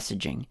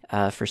messaging,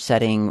 for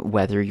setting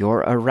whether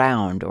you're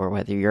around or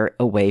whether you're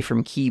away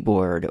from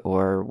keyboard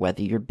or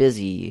whether you're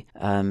busy,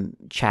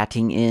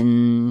 chatting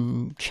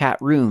in chat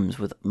rooms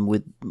with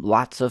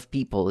lots of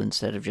people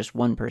instead of just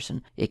one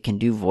person. It can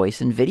do voice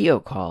and video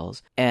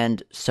calls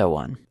and so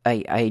on.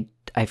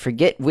 I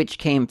forget which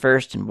came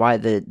first and why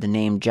the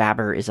name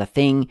Jabber is a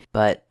thing,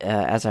 but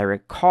as I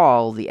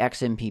recall, the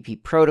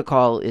XMPP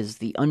protocol is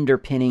the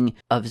underpinning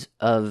of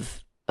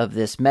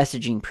this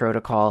messaging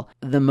protocol,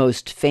 the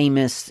most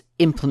famous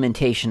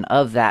implementation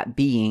of that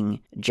being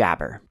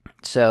Jabber.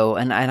 So,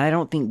 and I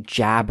don't think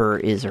Jabber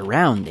is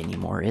around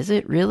anymore, is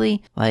it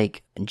really?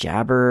 Like,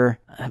 Jabber,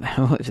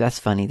 that's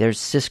funny. There's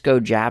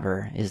Cisco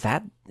Jabber. Is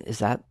that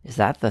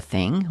the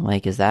thing?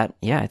 Like, is that,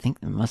 yeah, I think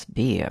it must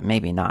be.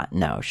 Maybe not.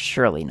 No,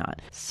 surely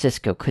not.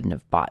 Cisco couldn't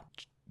have bought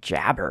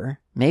Jabber.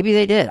 Maybe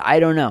they did.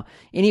 I don't know.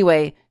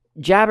 Anyway,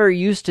 Jabber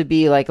used to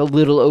be like a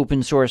little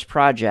open source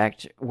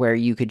project where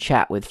you could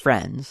chat with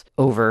friends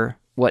over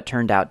what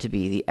turned out to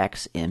be the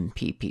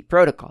XMPP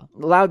protocol.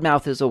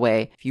 Loudmouth is a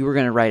way, if you were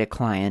going to write a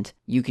client,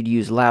 you could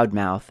use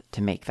Loudmouth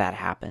to make that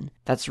happen.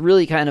 That's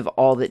really kind of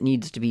all that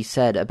needs to be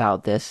said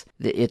about this.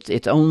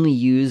 It's only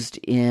used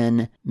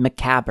in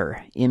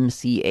Mcabber,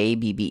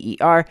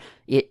 Mcabber.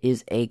 It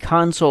is a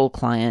console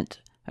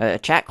client, a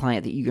chat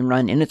client that you can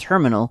run in a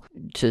terminal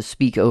to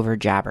speak over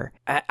Jabber.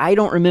 I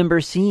don't remember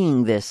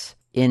seeing this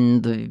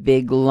in the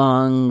big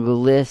long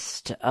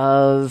list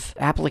of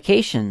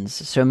applications.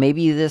 So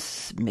maybe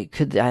this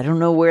could, I don't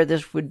know where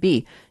this would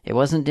be. It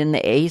wasn't in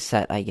the A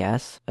set, I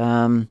guess.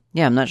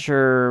 Yeah, I'm not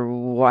sure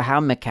how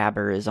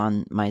Mcabber is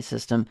on my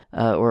system,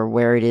 or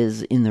where it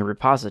is in the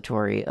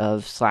repository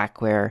of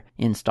Slackware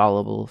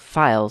installable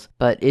files,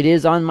 but it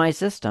is on my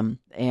system,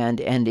 and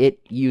it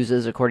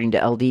uses, according to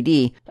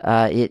LDD,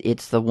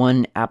 it's the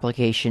one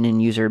application in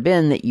user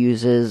bin that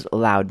uses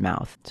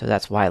Loudmouth. So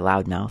that's why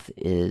Loudmouth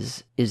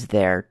is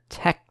there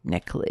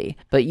technically.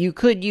 But you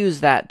could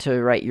use that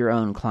to write your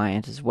own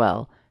client as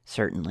well.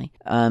 Certainly.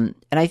 And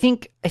I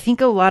think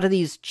a lot of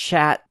these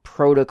chat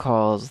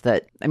protocols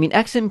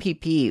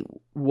XMPP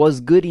was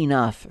good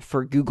enough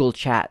for Google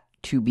Chat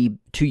to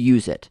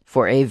use it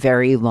for a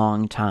very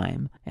long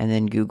time. And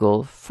then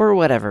Google, for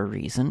whatever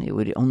reason, it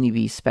would only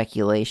be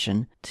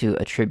speculation to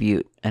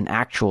attribute an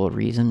actual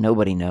reason.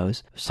 Nobody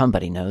knows.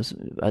 Somebody knows,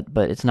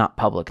 but it's not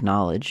public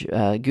knowledge.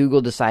 Google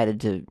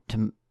decided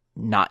to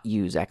not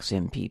use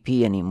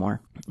XMPP anymore,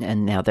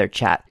 and now their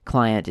chat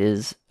client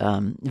is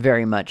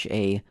very much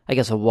a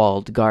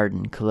walled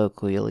garden,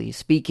 colloquially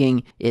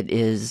speaking. It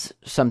is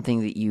something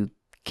that you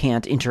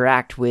can't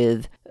interact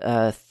with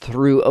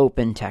through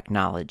open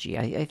technology.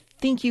 I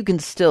think you can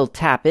still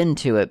tap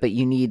into it, but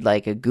you need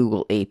like a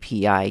Google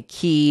API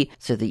key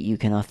so that you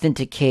can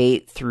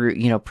authenticate through,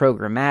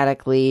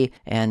 programmatically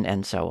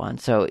and so on.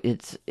 So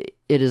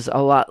it is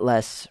a lot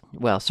less,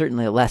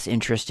 certainly less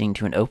interesting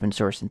to an open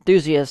source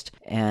enthusiast,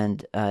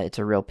 and it's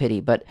a real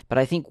pity. But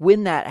I think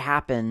when that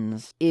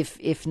happens,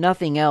 if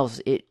nothing else,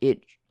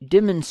 it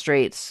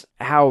demonstrates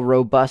how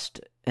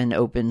robust an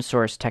open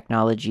source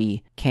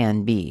technology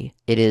can be.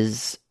 It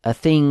is a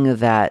thing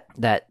that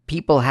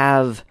people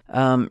have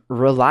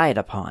relied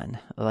upon.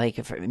 Like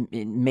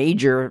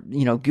major,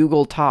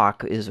 Google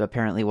Talk is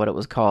apparently what it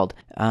was called.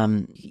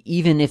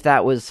 Even if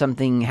that was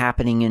something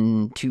happening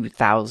in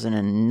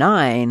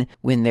 2009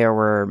 when there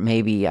were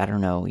maybe, I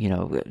don't know,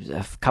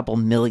 a couple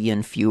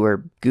million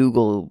fewer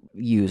Google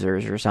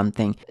users or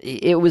something,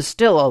 it was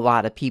still a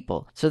lot of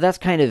people. So that's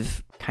kind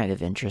of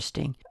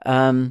interesting.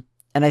 And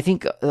I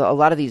think a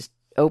lot of these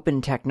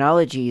open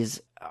technologies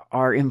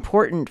are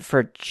important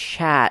for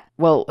chat.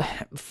 Well,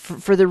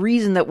 for the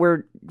reason that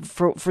we've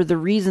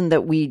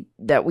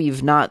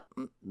not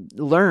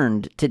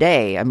learned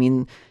today. I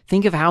mean,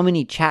 think of how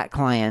many chat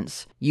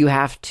clients you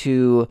have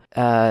to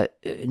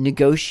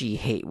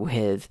negotiate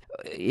with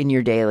in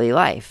your daily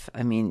life.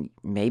 I mean,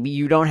 maybe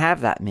you don't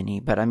have that many,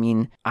 but I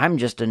mean, I'm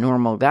just a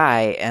normal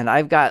guy, and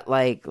I've got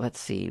like, let's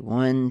see,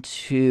 1,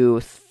 2,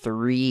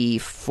 3,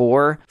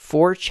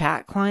 4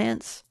 chat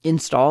clients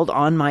installed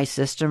on my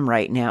system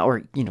right now,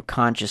 or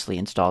consciously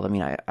installed. I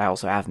mean, I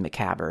also have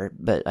Mcabber,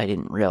 but I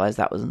didn't realize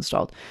that was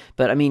installed.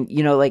 But I mean,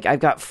 like I've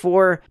got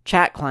 4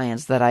 chat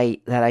clients that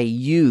I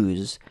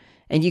use.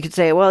 And you could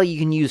say, well, you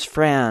can use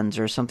Franz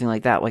or something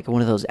like that, like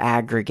one of those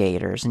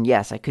aggregators. And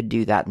yes, I could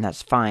do that, and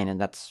that's fine,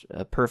 and that's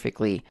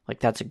perfectly,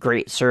 that's a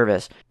great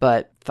service.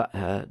 But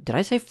did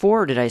I say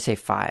 4 or did I say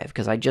 5?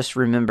 Because I just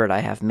remembered I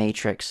have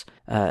Matrix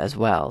as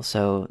well.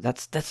 So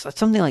that's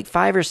something like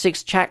 5 or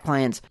 6 chat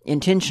clients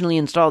intentionally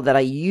installed that I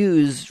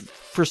use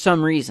for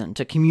some reason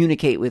to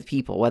communicate with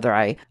people, whether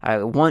I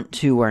want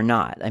to or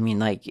not. I mean,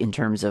 like in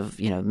terms of,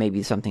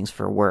 maybe something's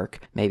for work,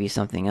 maybe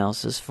something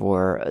else is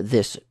for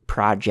this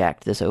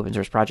project, this open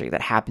source project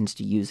that happens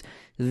to use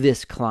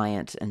this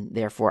client, and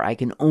therefore I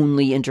can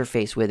only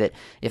interface with it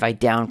if I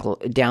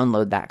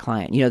download that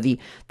client.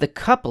 The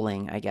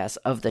coupling, I guess,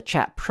 of the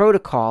chat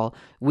protocol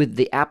with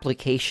the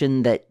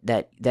application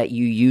that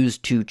you use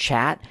to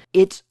chat,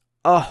 it's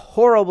a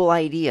horrible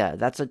idea.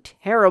 That's a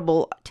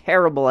terrible,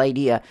 terrible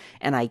idea.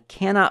 And I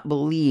cannot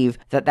believe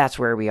that that's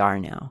where we are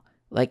now.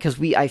 Like,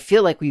 because I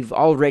feel like we've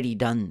already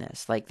done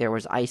this. Like, there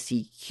was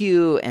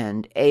ICQ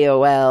and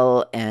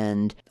AOL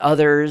and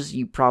others.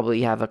 You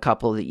probably have a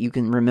couple that you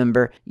can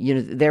remember. You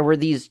know, there were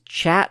these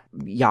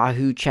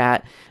Yahoo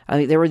chat. I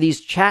mean, there were these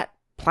chat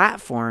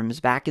platforms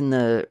back in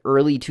the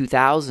early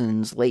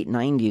 2000s, late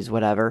 90s,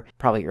 whatever,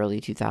 probably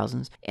early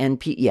 2000s, and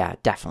yeah,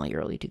 definitely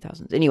early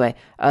 2000s. Anyway,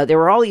 there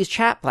were all these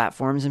chat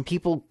platforms, and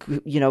people,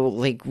 you know,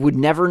 like would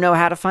never know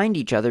how to find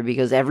each other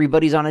because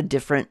everybody's on a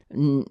different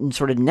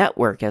sort of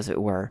network, as it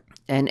were.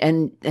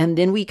 And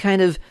then we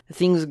kind of,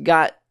 things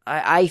got,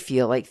 I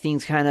feel like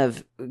things kind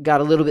of got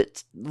a little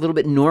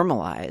bit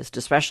normalized,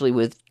 especially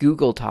with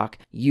Google Talk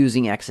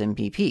using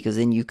XMPP, because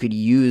then you could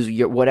use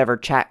whatever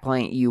chat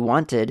client you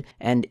wanted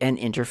and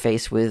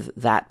interface with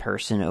that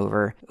person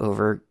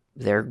over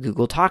their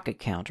Google Talk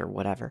account or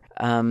whatever.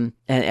 And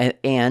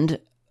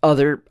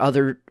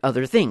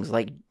other things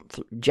like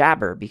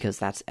Jabber, because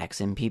that's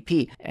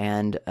XMPP.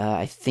 And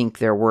I think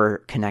there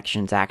were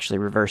connections actually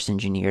reverse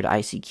engineered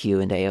ICQ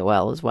and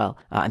AOL as well.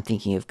 I'm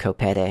thinking of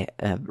Copete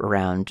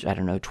around, I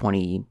don't know,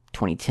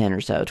 2010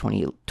 or so,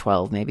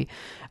 2012 maybe.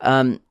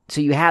 So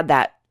you had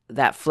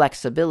that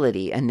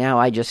flexibility, and now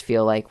I just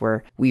feel like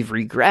we've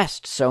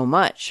regressed so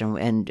much.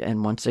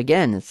 And once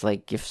again, it's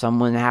like if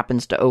someone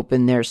happens to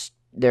open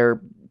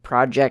their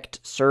project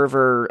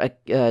server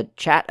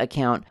chat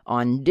account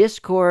on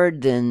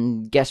Discord,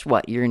 then guess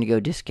what? You're gonna go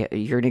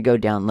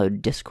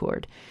download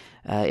Discord.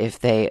 If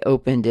they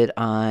opened it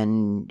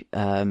on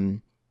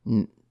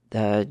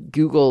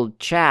Google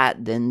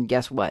Chat, then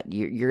guess what?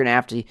 You're gonna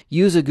have to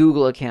use a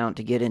Google account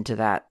to get into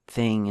that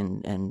thing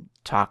and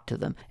talk to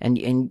them.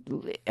 And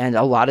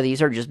a lot of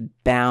these are just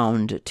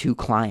bound to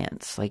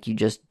clients. Like, you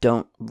just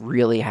don't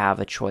really have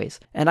a choice.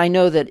 And I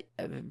know that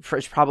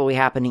it's probably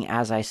happening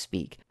as I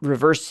speak.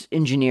 Reverse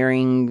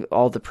engineering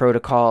all the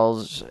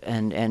protocols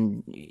and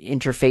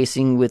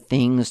interfacing with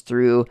things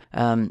through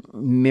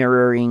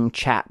mirroring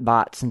chat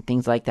bots and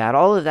things like that.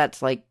 All of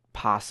that's like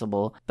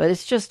possible, but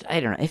it's just, I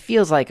don't know, it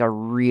feels like a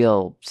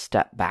real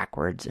step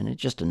backwards, and it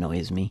just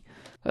annoys me.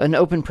 An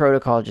open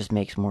protocol just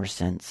makes more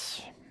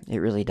sense. It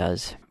really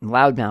does.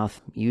 Loudmouth,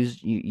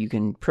 you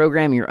can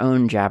program your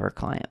own Jabber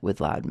client with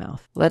Loudmouth.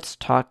 Let's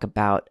talk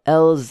about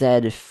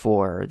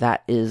LZ4.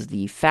 That is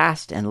the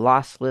fast and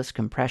lossless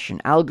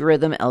compression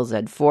algorithm.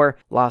 LZ4,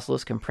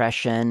 lossless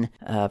compression,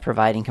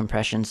 providing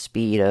compression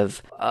speed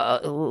of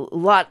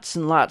lots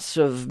and lots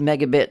of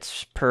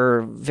megabits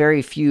per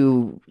very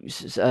few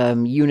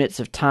units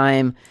of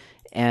time.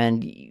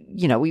 And,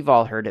 you know, we've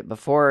all heard it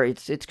before.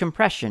 It's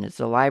compression. It's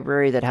a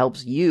library that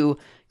helps you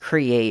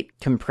create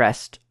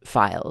compressed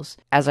files.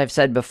 As I've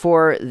said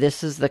before,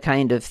 this is the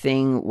kind of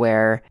thing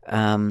where,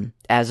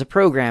 as a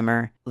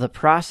programmer, the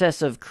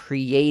process of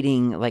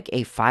creating like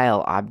a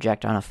file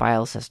object on a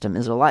file system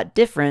is a lot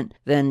different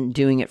than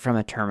doing it from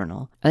a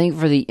terminal. I think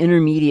for the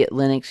intermediate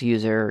Linux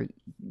user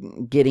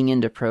getting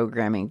into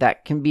programming,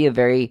 that can be a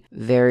very,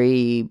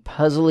 very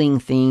puzzling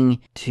thing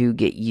to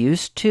get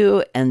used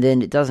to. And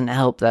then it doesn't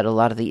help that a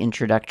lot of the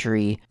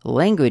introductory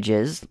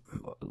languages,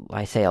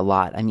 I say a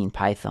lot, I mean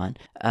Python,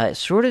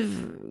 sort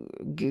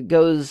of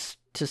goes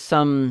to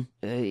some,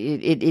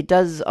 it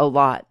does a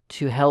lot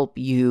to help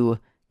you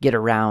get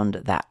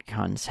around that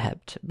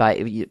concept,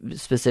 by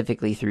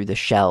specifically through the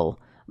shell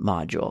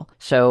module.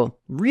 So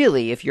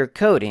really, if you're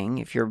coding,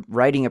 if you're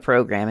writing a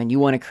program and you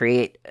want to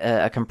create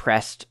a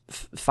compressed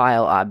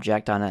file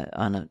object on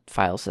a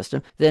file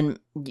system, then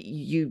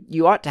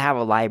you ought to have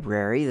a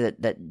library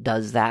that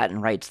does that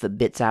and writes the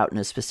bits out in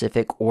a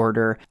specific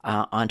order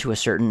onto a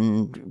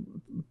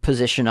certain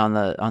position on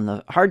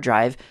the hard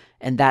drive,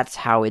 and that's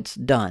how it's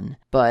done.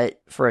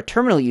 But for a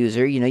terminal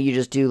user, you know, you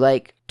just do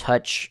like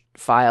touch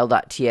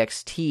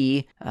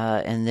file.txt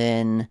and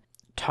then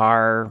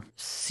tar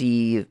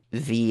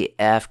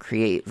cvf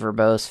create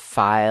verbose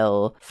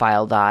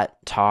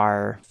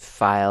file.tar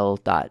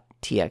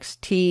file.txt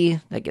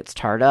that gets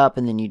tarred up,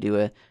 and then you do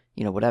a,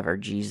 you know, whatever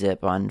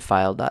on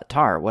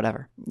file.tar,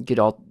 whatever. You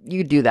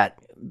could do that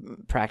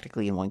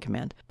practically in one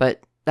command.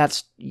 But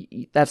that's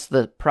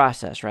the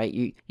process,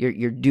 right?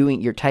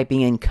 You're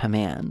typing in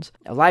commands.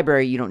 A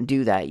library, you don't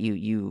do that.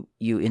 You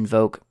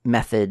invoke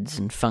methods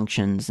and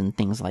functions and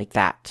things like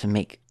that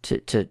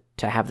to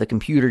have the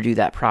computer do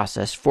that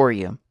process for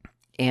you.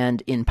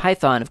 And in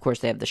Python, of course,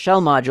 they have the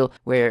shell module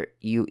where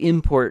you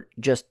import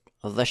just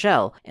the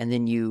shell, and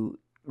then you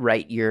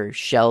write your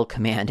shell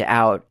command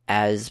out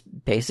as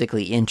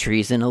basically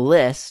entries in a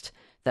list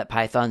that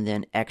Python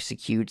then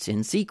executes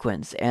in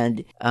sequence.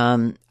 And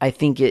I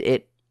think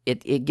it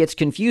gets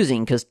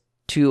confusing because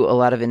to a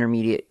lot of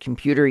intermediate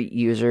computer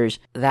users,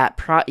 that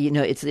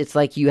it's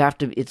like you have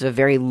to, it's a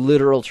very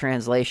literal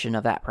translation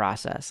of that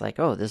process. Like,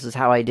 oh, this is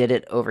how I did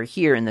it over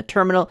here in the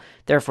terminal,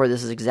 therefore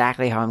this is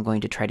exactly how I'm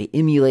going to try to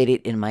emulate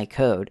it in my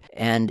code.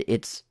 And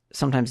it's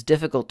sometimes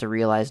difficult to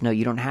realize, no,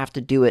 you don't have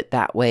to do it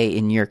that way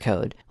in your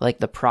code. Like,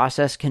 the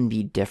process can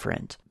be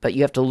different, but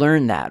you have to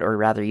learn that, or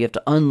rather you have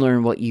to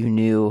unlearn what you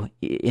knew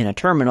in a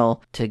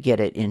terminal to get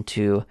it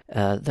into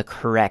the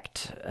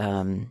correct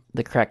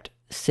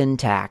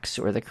syntax,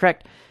 or the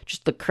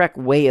correct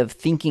way of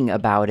thinking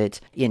about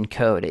it in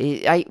code.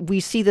 We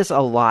see this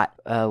a lot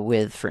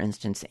with, for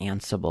instance,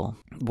 Ansible,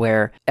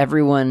 where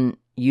everyone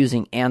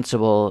using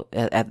Ansible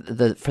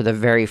for the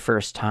very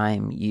first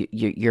time,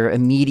 your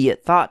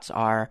immediate thoughts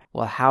are,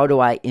 well, how do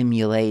I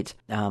emulate,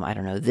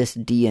 this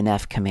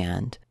DNF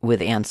command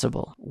with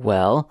Ansible?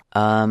 Well,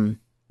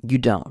 you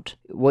don't.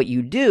 What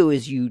you do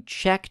is you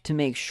check to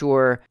make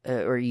sure,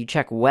 or you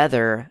check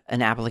whether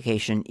an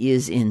application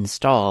is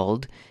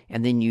installed,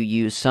 and then you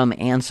use some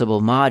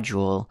Ansible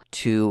module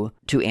to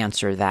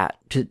answer that,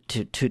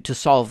 to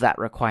solve that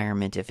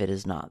requirement if it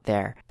is not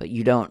there. But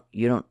you don't.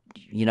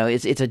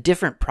 It's a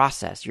different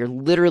process. You're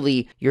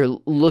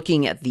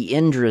looking at the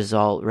end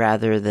result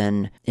rather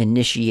than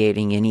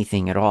initiating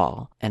anything at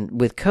all. And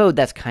with code,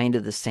 that's kind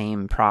of the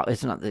same problem.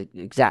 It's not the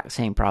exact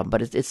same problem,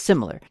 but it's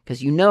similar,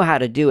 because you know how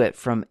to do it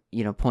from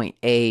point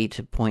A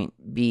to point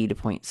B to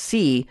point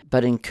C.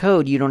 But in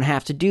code, you don't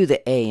have to do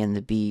the A and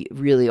the B.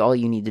 Really, all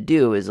you need to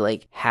do is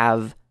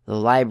have the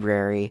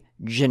library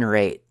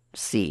generate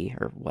C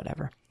or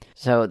whatever.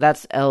 So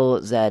that's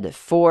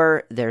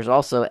LZ4. There's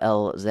also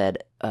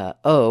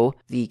LZO,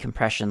 the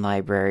compression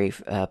library,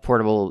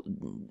 portable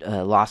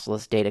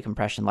lossless data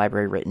compression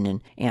library written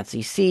in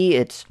ANSI C.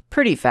 It's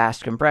pretty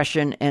fast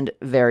compression and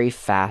very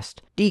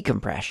fast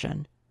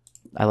decompression.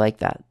 I like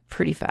that.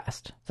 Pretty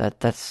fast.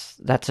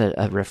 That's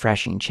a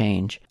refreshing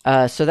change.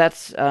 So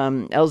that's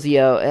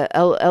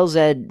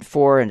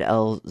LZ4 and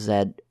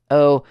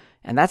LZO,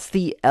 and that's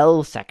the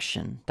L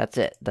section. That's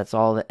it. That's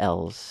all the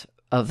L's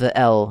of the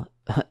L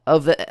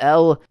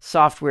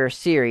software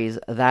series.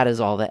 That is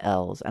all the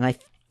L's, and I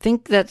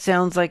think that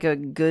sounds like a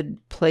good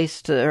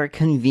place or a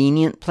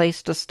convenient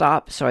place to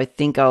stop. So I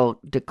think I'll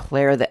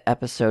declare the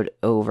episode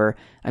over.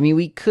 I mean,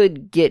 we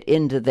could get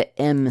into the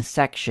M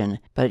section,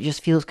 but it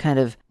just feels kind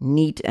of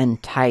neat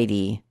and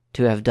tidy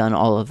to have done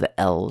all of the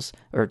L's,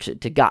 or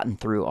to gotten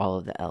through all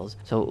of the L's.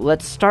 So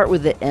let's start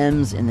with the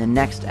M's in the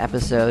next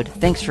episode.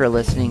 Thanks for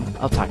listening.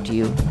 I'll talk to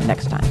you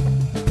next time.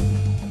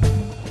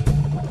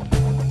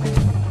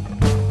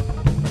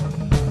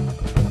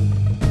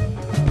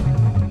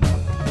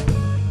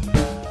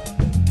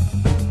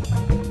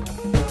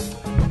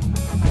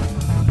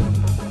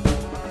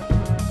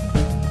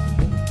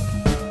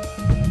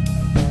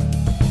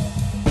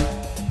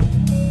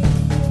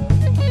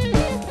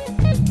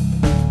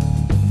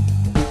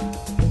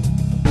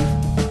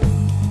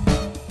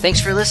 Thanks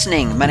for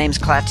listening. My name's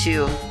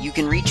Klaatu. You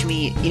can reach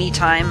me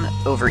anytime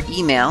over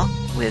email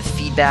with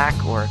feedback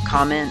or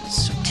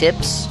comments,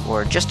 tips,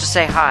 or just to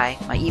say hi.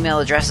 My email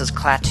address is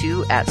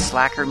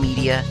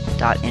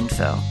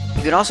klaatu@slackermedia.info.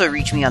 You can also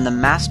reach me on the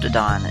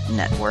Mastodon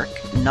network,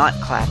 not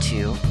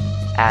Klaatu,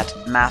 at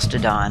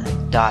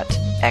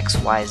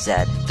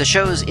mastodon.xyz. The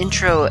show's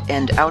intro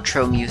and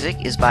outro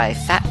music is by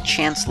Fat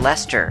Chance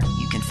Lester.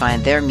 You can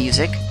find their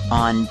music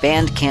on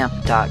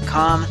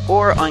bandcamp.com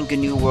or on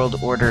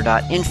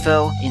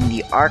GNUWorldOrder.info. In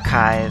the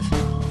archive,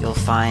 you'll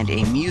find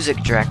a music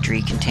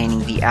directory containing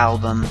the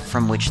album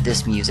from which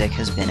this music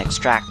has been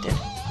extracted.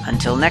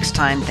 Until next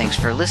time, thanks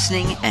for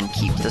listening, and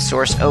keep the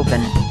source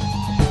open.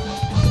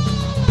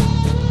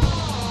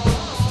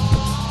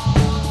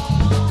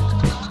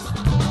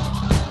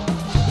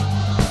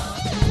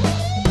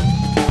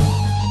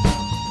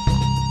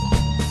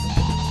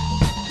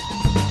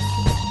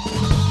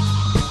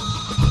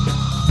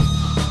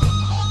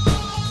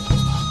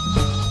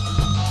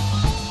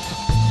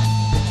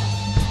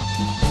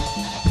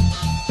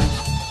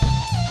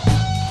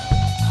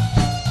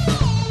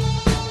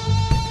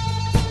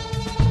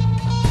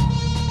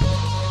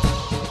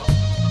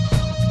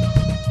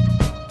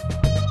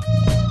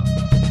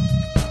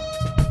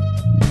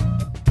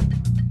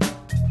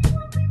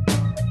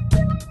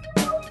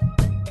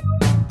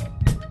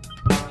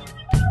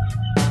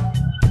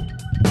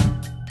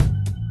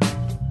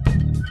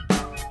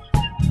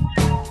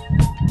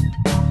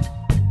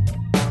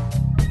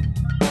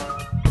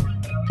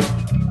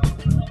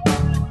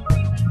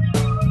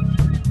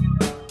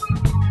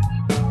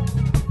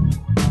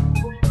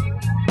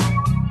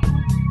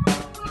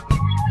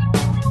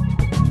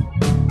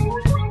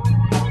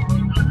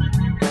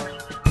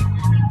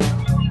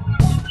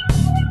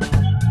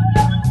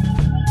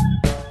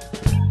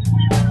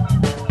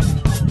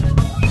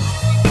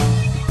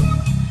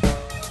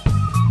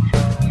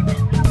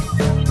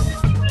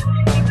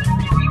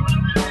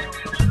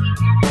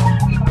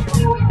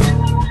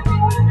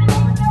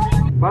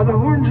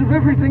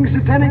 Everything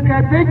satanic,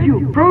 I beg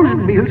you.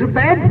 Frozen meals are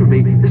bad for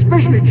me,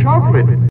 especially chocolate.